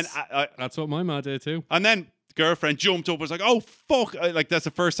 And that's what my ma did too. And then girlfriend jumped up, was like, "Oh fuck!" Like that's the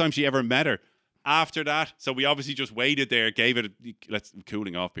first time she ever met her. After that, so we obviously just waited there, gave it a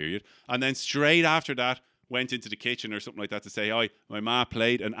cooling off period, and then straight after that went into the kitchen or something like that to say hi. My ma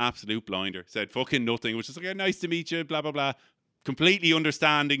played an absolute blinder, said fucking nothing, which is like, nice to meet you, blah blah blah, completely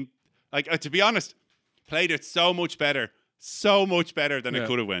understanding. Like to be honest, played it so much better than it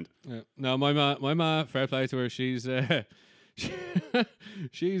could have went. Yeah. No, my ma, fair play to her. She's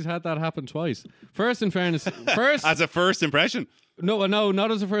she's had that happen twice. First, in fairness, as a first impression. No,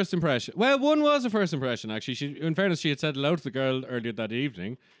 not as a first impression. Well, one was a first impression, actually. In fairness, she had said hello to the girl earlier that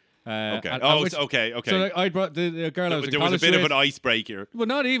evening. Okay. Okay. So like, I brought the girl I was in college with. There was a bit of an icebreaker. Well,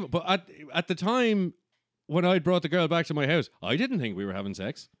 not even. But at the time, when I brought the girl back to my house, I didn't think we were having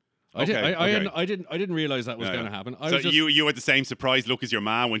sex. I didn't realize that was going to happen. You had the same surprised look as your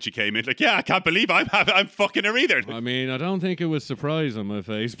ma when she came in, like, I can't believe I'm fucking her either. I mean, I don't think it was surprise on my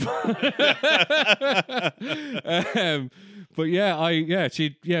face. But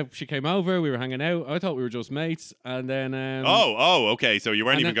she came over. We were hanging out. I thought we were just mates, and then okay. So you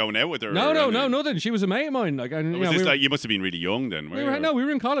weren't and even then- going out with her? no, or no, anything? nothing. She was a mate of mine. Like, and Was we this were, like you must have been really young then? we were no, we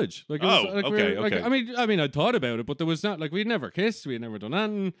were in college. Like, it was, Oh, like, we okay, were, like, okay. I mean, I thought about it, but there was not like we'd never kissed. We had never done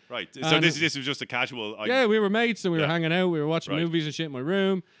anything. Right. So And- this was just a casual. Yeah, we were mates and we were Yeah. hanging out. We were watching Right. movies and shit in my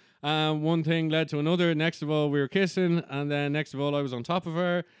room. One thing led to another. Next of all, we were kissing, and then next of all, I was on top of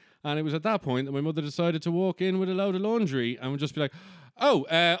her. And it was at that point that my mother decided to walk in with a load of laundry and would just be like, "Oh,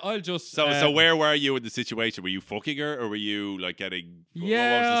 I'll just." So where were you in the situation? Were you fucking her, or were you like getting? what was the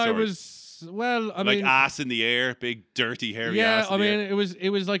Yeah, I story? was. Well, I like mean, ass in the air, big dirty hairy yeah, ass. In I the mean, air. it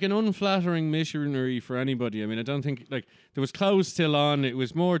was like an unflattering missionary for anybody. I mean, I don't think like there was clothes still on. It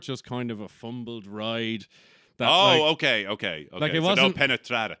was more just kind of a fumbled ride. That, okay. like, it so wasn't- no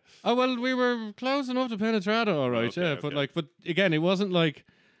penetrata. Oh well, we were close enough to penetrata, all right, Okay, yeah. okay. But again, it wasn't like.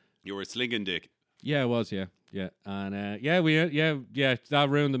 You were slinging dick. Yeah, it was. Yeah, and that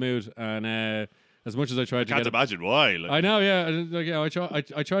ruined the mood. And as much as I tried to Can't get, imagine why. Like, I know. Yeah,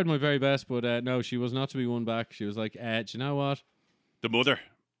 like, I tried my very best, but no, she was not to be won back. She was like, do you know what? the mother.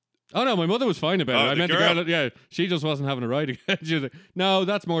 Oh no, my mother was fine about Oh, it. I the meant girl. the girl. Yeah, she just wasn't having a ride again. She was like, no,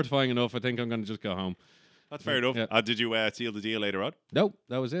 that's mortifying enough. I think I'm going to just go home. That's fair enough. Yeah. Did you seal the deal later on? Nope,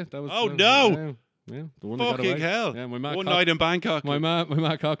 that was it. That was. Oh, no! Yeah, the one that got Fucking away. hell! Yeah, my ma One cock- night in Bangkok. My ma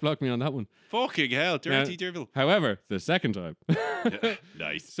cock blocked me on that one. Fucking hell, dirty Yeah. devil. However, the second time.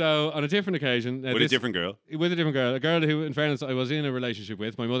 Nice. So on a different occasion, With a different girl. with a different girl, a girl who, in fairness, I was in a relationship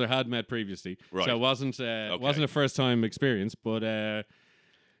with. My mother had met previously, Right. so it wasn't a first time experience. But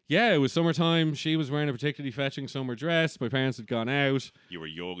yeah, it was summertime. She was wearing a particularly fetching summer dress. My parents had gone out. You were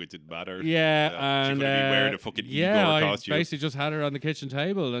young, it didn't matter. Yeah, She and could have been wearing a fucking yeah, Igor I costume. basically just had her on the kitchen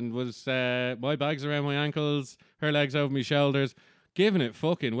table and was my bags around my ankles, her legs over my shoulders, giving it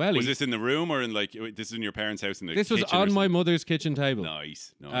fucking welly. Was this in the room or in like this is in your parents' house in the This was kitchen or on my something? mother's kitchen table.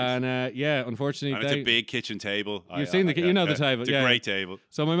 Nice. And yeah, unfortunately, And it's a big kitchen table. You've seen the you know the table, It's a yeah. great table.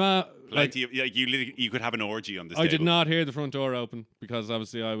 So my ma, like, Plenty of, you could have an orgy on this I table. did not hear the front door open because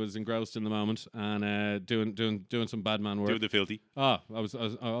obviously I was engrossed in the moment and doing some bad man work. Do the filthy. I was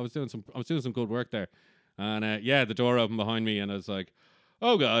doing some good work there, and yeah, the door opened behind me and I was like,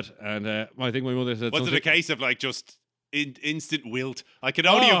 oh god, and I think my mother said Was it something. a case of like just instant wilt? I can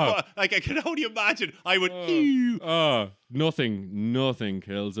only I can only imagine. I would. Nothing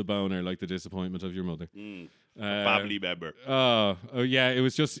kills a boner like the disappointment of your mother. Family member. Oh yeah, it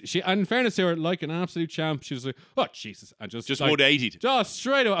was just she. And in fairness to her, like an absolute champ, she was like, "Oh Jesus!" and just Just like, 180'd. just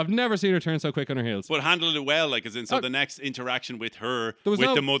straight up. I've never seen her turn so quick on her heels. But handled it well, like as in, so Oh. the next interaction with her, There was with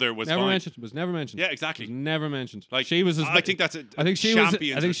no- the mother was never fine. mentioned. Was never mentioned. Yeah, exactly. Was never mentioned. Like she was. As, I think that's a I think she was.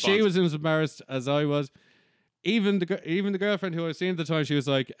 champion's I think she response. was as embarrassed as I was. Even the girlfriend who I was seeing at the time, she was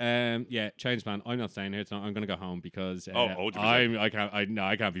like, "Yeah, change plan. I'm not staying here tonight. I'm going to go home because 100%.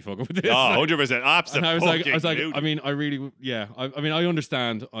 I can't be fucking with this." Oh, Like, 100%. and Absolutely. I was like, I mean, I really, yeah. I mean, I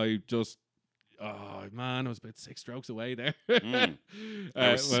understand. I just, oh man, I was about 6 strokes away there.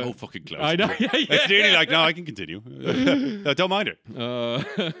 I was so well, fucking close. I know. Yeah, It's nearly like, no, I can continue. No, don't mind her.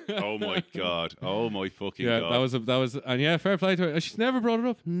 yeah. Oh my god. Oh my fucking Yeah, god. that was, and yeah, fair play to her. She's never brought it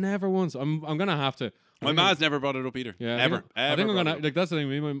up, never once. I'm gonna have to. My ma's never brought it up either. Yeah, Ever. I think I'm brought gonna it up. like that's the thing.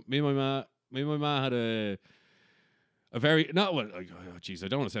 Me and my ma had a very not what. Like, oh jeez, I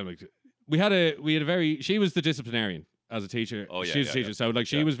don't want to sound like we had a very. She was the disciplinarian as a teacher. Oh, yeah, she was yeah, a teacher. yeah. So like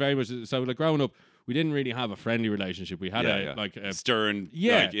she Yeah. was very much so like growing up. We didn't really have a friendly relationship. We had like a stern.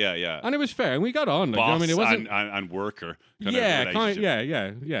 Yeah. Like, yeah. and it was fair, and we got on. Like, you know what I Boss mean, it wasn't. and worker. Kind Yeah, of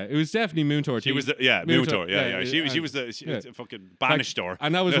relationship. yeah. It was definitely Moontor. She was the, Mutor. Yeah. She was a fucking banished door.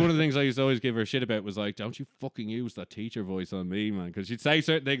 And that was one of the things I used to always give her shit about was like, don't you fucking use that teacher voice on me, man, because she'd say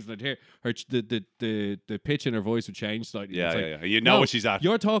certain things and I'd hear her the pitch in her voice would change slightly. It's like, Yeah. You know no, what she's at.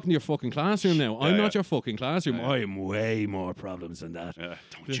 You're talking to your fucking classroom now. I'm yeah. not your fucking classroom. Yeah. I am way more problems than that.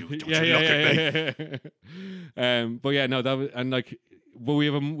 Don't you look at me. But yeah, no, that was and like. But we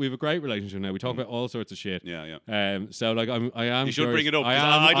have a great relationship now. We talk about all sorts of shit. Yeah. So like I am. You should bring it up.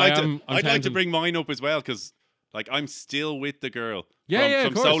 'Cause I'd like to bring mine up as well because like I'm still with the girl. From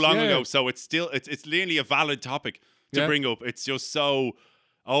of so course, long yeah. ago. So it's still it's really a valid topic to Yeah. bring up. It's just so.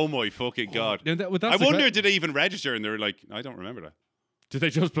 Oh my fucking god! Now I that's the wonder did they even register? And they were like, I don't remember that. Did they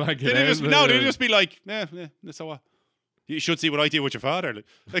just blank it Did out? they just no? Did they just be like, so what? You should see what I did with your father. Like,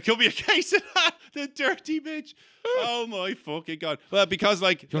 there could be a case of that. The dirty bitch. Oh my fucking god! Well, because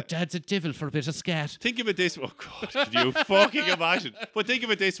like Your dad's a devil for a bit of scat. think of it this. Oh god, could you fucking imagine? But think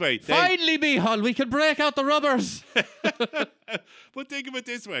of it this way. Finally, Mihal, we can break out the rubbers. But think of it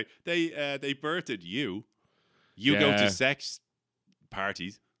this way: they birthed you. You go Yeah. to sex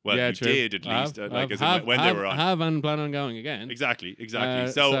parties. Well, Yeah, you true. did at least, like as in have, when have, they were on. Have and plan on going again. Exactly. So,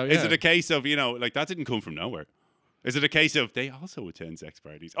 So is yeah. it a case of, like that didn't come from nowhere? Is it a case of they also attend sex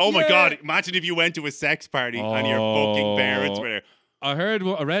parties? Oh my Yeah. God! Imagine if you went to a sex party and your fucking parents Oh. were there. I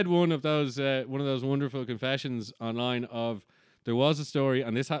read one of those wonderful confessions online of there was a story,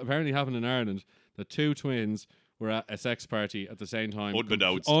 and this apparently happened in Ireland, that two twins were at a sex party at the same time,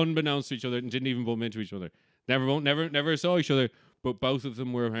 unbeknownst to each other, and didn't even bump into each other. Never saw each other, but both of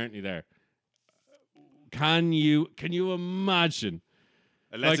them were apparently there. Can you imagine?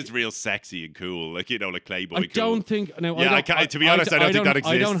 Unless Like- it's real sexy and cool, like like Playboy. I cool. don't think. No, Yeah, I can't- to be honest, I don't think that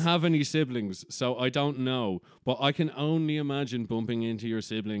I don't exists. have any siblings, so I don't know. But I can only imagine bumping into your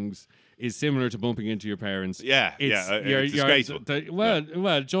siblings is similar to bumping into your parents. Yeah, it's disgraceful.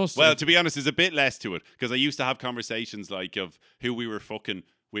 Well, just Well, to be honest, there's a bit less to it because I used to have conversations like of who we were fucking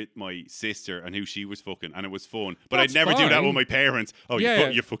with my sister and who she was fucking, and it was fun. But That's I'd never do that fine. with my parents. Oh, Yeah.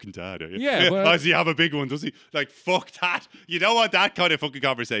 your fucking dad, are you? Yeah, well- does he have a big one? Does he? Like, fuck that. You don't want that kind of fucking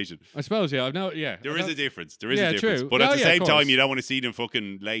conversation. I suppose, yeah. There is a difference. There is Yeah, a difference. true. But at Oh, the yeah, same of time, course. you don't want to see them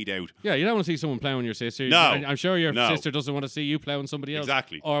fucking laid out. Yeah, you don't want to see someone plowing your sister. No. I'm sure your No. sister doesn't want to see you plowing somebody else.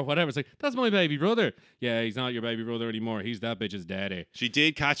 Exactly. Or whatever. It's like, that's my baby brother. Yeah, he's not your baby brother anymore. He's that bitch's daddy. She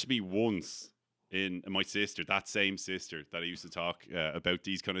did catch me once in my sister, that same sister that I used to talk about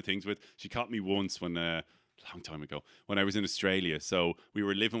these kind of things with. She caught me once when a long time ago when I was in Australia. So we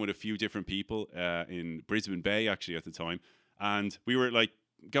were living with a few different people in Brisbane Bay actually at the time, and we were like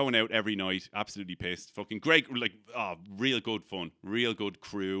going out every night, absolutely pissed, fucking great, like real good fun, real good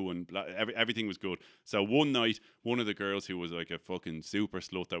crew, and everything was good. So one night, one of the girls who was like a fucking super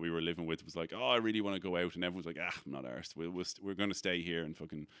slut that we were living with was like, "Oh, I really want to go out," and everyone's like, I'm not arsed. We're going to stay here and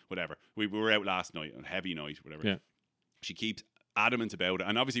fucking whatever. We were out last night, a heavy night, whatever. Yeah. She keeps adamant about it,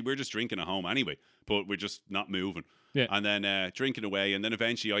 and obviously we're just drinking at home anyway, but we're just not moving. Yeah. And then drinking away, and then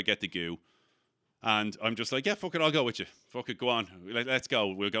eventually I get the goo. And I'm just like, yeah, fuck it, I'll go with you. Fuck it, go on. Let's go.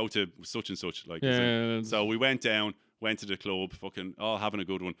 We'll go to such and such. Like, Yeah. so we went down, went to the club, fucking all having a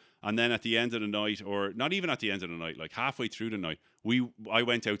good one. And then at the end of the night, or not even at the end of the night, like halfway through the night, I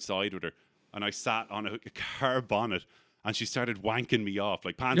went outside with her and I sat on a car bonnet and she started wanking me off,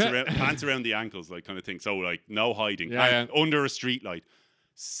 like pants around the ankles, like kind of thing. So like no hiding. Yeah, and under a street light.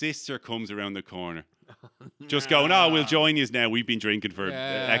 Sister comes around the corner. Just going, we'll join you now. We've been drinking for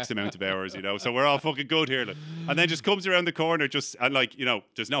X amount of hours, so we're all fucking good here. Like. And then just comes around the corner, and like,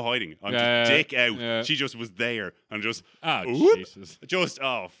 there's no hiding. I'm just dick out. Yeah. She just was there and just, Jesus. just,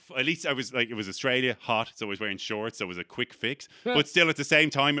 at least I was like, it was Australia, hot, so I was wearing shorts, so it was a quick fix. But still at the same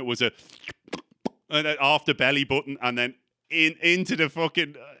time, it was and then off the belly button and then into the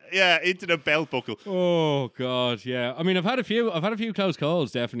fucking, into the belt buckle. Oh God, yeah. I mean, I've had a few close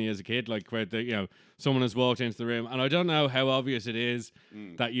calls definitely as a kid, like where someone has walked into the room, and I don't know how obvious it is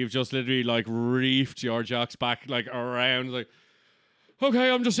that you've just literally like reefed your jocks back like around, like, okay,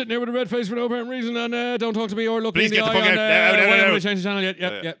 I'm just sitting here with a red face for no apparent reason, and don't talk to me or look Please me in get the the eye. fuck out. No. I'm going to change the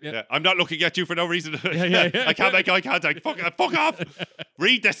channel. Yeah. I'm not looking at you for no reason. Yeah. I can't make eye contact. Fuck off.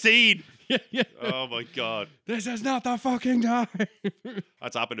 Read the scene. Yeah. Oh my God. This is not the fucking time.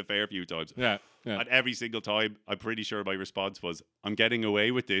 That's happened a fair few times. Yeah. And every single time, I'm pretty sure my response was, I'm getting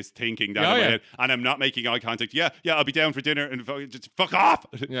away with this, thinking that Oh, in my yeah. head, and I'm not making eye contact. Yeah, I'll be down for dinner, and just fuck off.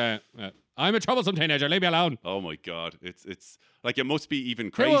 Yeah. I'm a troublesome teenager. Leave me alone. Oh my God. It's like, it must be even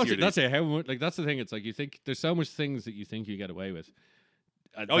How crazier. much- that's it. How much, like that's the thing. It's like you think there's so much things that you think you get away with.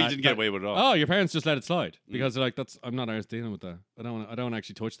 You didn't get away with it all. Oh, your parents just let it slide because they're like, I'm not ours dealing with that. I don't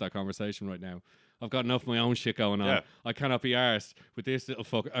actually touch that conversation right now. I've got enough of my own shit going on. Yeah. I cannot be arsed with this little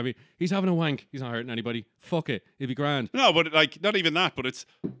fuck. I mean, he's having a wank. He's not hurting anybody. Fuck it. It'd be grand. No, but like, not even that, but it's,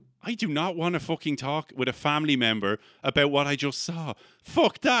 I do not want to fucking talk with a family member about what I just saw.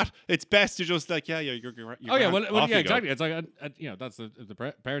 Fuck that. It's best to just like, you're Oh yeah, grand. well Off yeah, you go. exactly. It's like, that's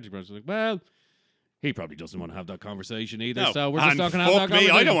the parenting approach. Like, well, he probably doesn't want to have that conversation either. No. So we're just And not going to have that fuck me,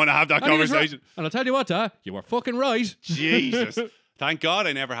 conversation. I don't want to have that And he was right. conversation. And I'll tell you what, you were fucking right. Jesus. Thank God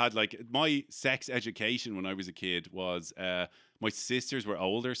I never had, like, my sex education when I was a kid was, my sisters were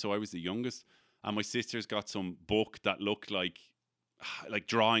older, so I was the youngest, and my sisters got some book that looked like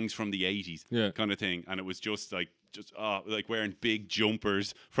drawings from the 80s kind of thing, and it was just like wearing big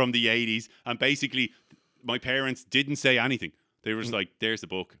jumpers from the 80s, and basically my parents didn't say anything. They were just like, there's the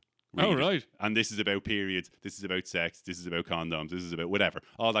book. Read Oh, it. right. And this is about periods, this is about sex, this is about condoms, this is about whatever,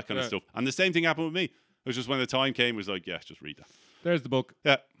 all that kind of Yeah. stuff. And the same thing happened with me. It was just when the time came, it was like, just read that. There's the book.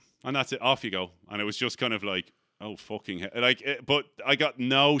 Yeah, and that's it. Off you go. And it was just kind of like, oh fucking hell. But I got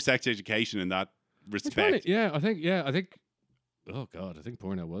no sex education in that respect. I think Oh God, I think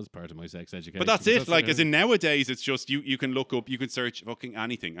porno was part of my sex education. But that's it. Like, it. as in nowadays, it's just you can look up, you can search fucking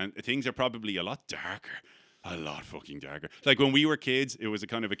anything, and things are probably a lot darker. A lot fucking darker. Like when we were kids, it was a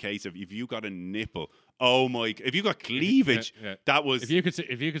kind of a case of if you got a nipple, oh my! If you got cleavage, that was if you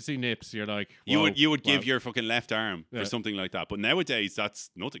could see nips, you're like you would give your fucking left arm for something like that. But nowadays, that's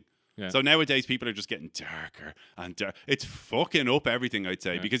nothing. Yeah. So nowadays, people are just getting darker and darker. It's fucking up everything, I'd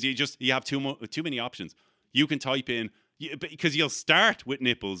say, because you have too many options. You can type in because you'll start with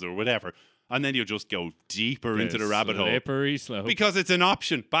nipples or whatever. And then you'll just go deeper into the rabbit hole. Slippery slope. Because it's an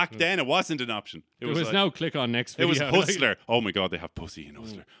option. Back then, it wasn't an option. It was like, no click on next video. It was Hustler. Oh my God, they have pussy in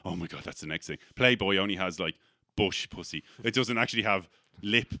Hustler. Oh my God, that's the next thing. Playboy only has like bush pussy. It doesn't actually have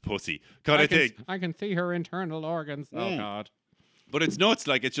lip pussy. Kind of thing. I can see her internal organs. Oh God. But it's nuts.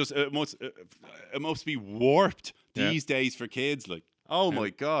 Like, it's just, it must be warped these days for kids. Like, oh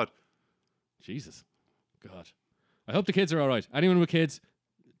my God. Jesus. God. I hope the kids are all right. Anyone with kids,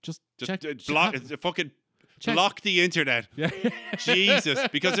 just check, block the internet. Yeah. Jesus,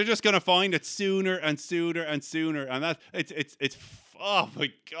 because they're just gonna find it sooner and sooner and sooner, and that it's oh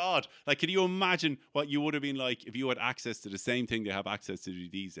my God! Like, can you imagine what you would have been like if you had access to the same thing they have access to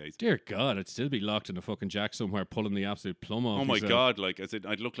these days? Dear God, I'd still be locked in a fucking jack somewhere, pulling the absolute plumb off. Oh my God! Like,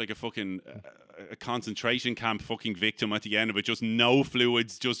 I'd look like a fucking a concentration camp fucking victim at the end of it, just no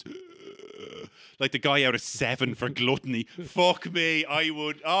fluids, just. Like the guy out of 7 for gluttony. Fuck me, I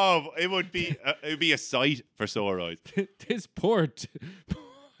would. Oh, it would be a sight for sore eyes. This poor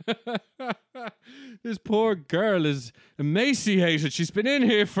girl is emaciated. She's been in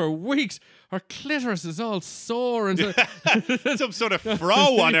here for weeks. Her clitoris is all sore and some sort of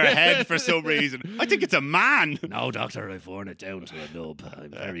fro on her head for some reason. I think it's a man. No, doctor, I've worn it down to a nub.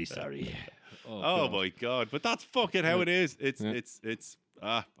 I'm very sorry. Oh my God! But that's fucking how it is. It's.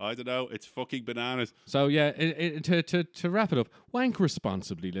 I don't know. It's fucking bananas. So yeah, to wrap it up, wank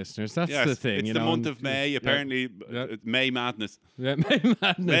responsibly, listeners. That's the thing. It's the month of May. Apparently, May madness. Yeah, May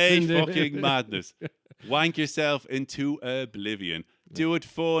madness. May fucking madness. Wank yourself into oblivion. Do it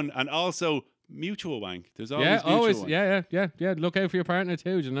fun, and also mutual wank. There's always mutual wank. Yeah. Look out for your partner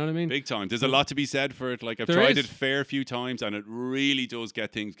too. Do you know what I mean? Big time. There's a lot to be said for it. Like, I've tried it a fair few times, and it really does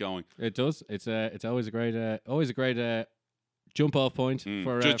get things going. It does. It's always a great. Jump off point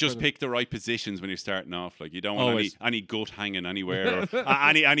for just pick the right positions when you're starting off. Like, you don't want any gut hanging anywhere or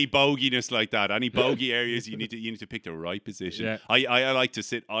any boginess like that. Any bogey areas you need to pick the right position. Yeah. I like to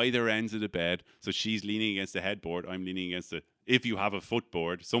sit either ends of the bed, so she's leaning against the headboard, I'm leaning against if you have a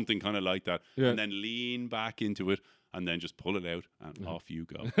footboard, something kind of like that, and then lean back into it and then just pull it out and off you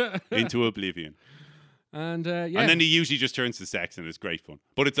go into oblivion. And and then he usually just turns to sex, and it's great fun.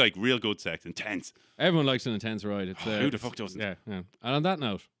 But it's like real good sex, intense. Everyone likes an intense ride. It's, who the fuck doesn't? Yeah. And on that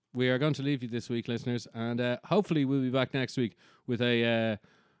note, we are going to leave you this week, listeners, and hopefully we'll be back next week with a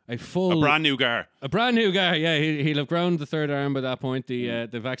brand new gar. A brand new gar. Yeah, he'll have grown the third arm by that point. The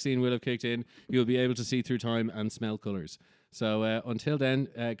vaccine will have kicked in. You'll be able to see through time and smell colours. So until then,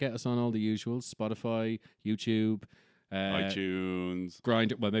 get us on all the usuals: Spotify, YouTube. iTunes,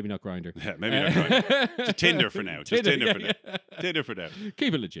 Grindr. Well, maybe not Grindr. Yeah, maybe not Grindr. Just Tinder for now. Tinder for now.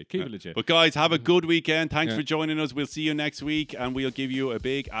 Keep it legit. But guys, have a good weekend. Thanks for joining us. We'll see you next week, and we'll give you a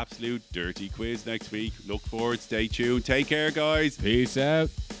big, absolute, dirty quiz next week. Look forward. Stay tuned. Take care, guys. Peace out.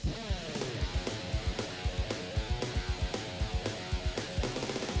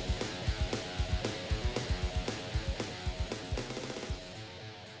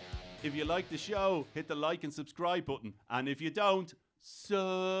 If you like the show, hit the like and subscribe button. And if you don't,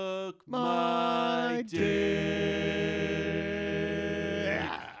 suck my dick.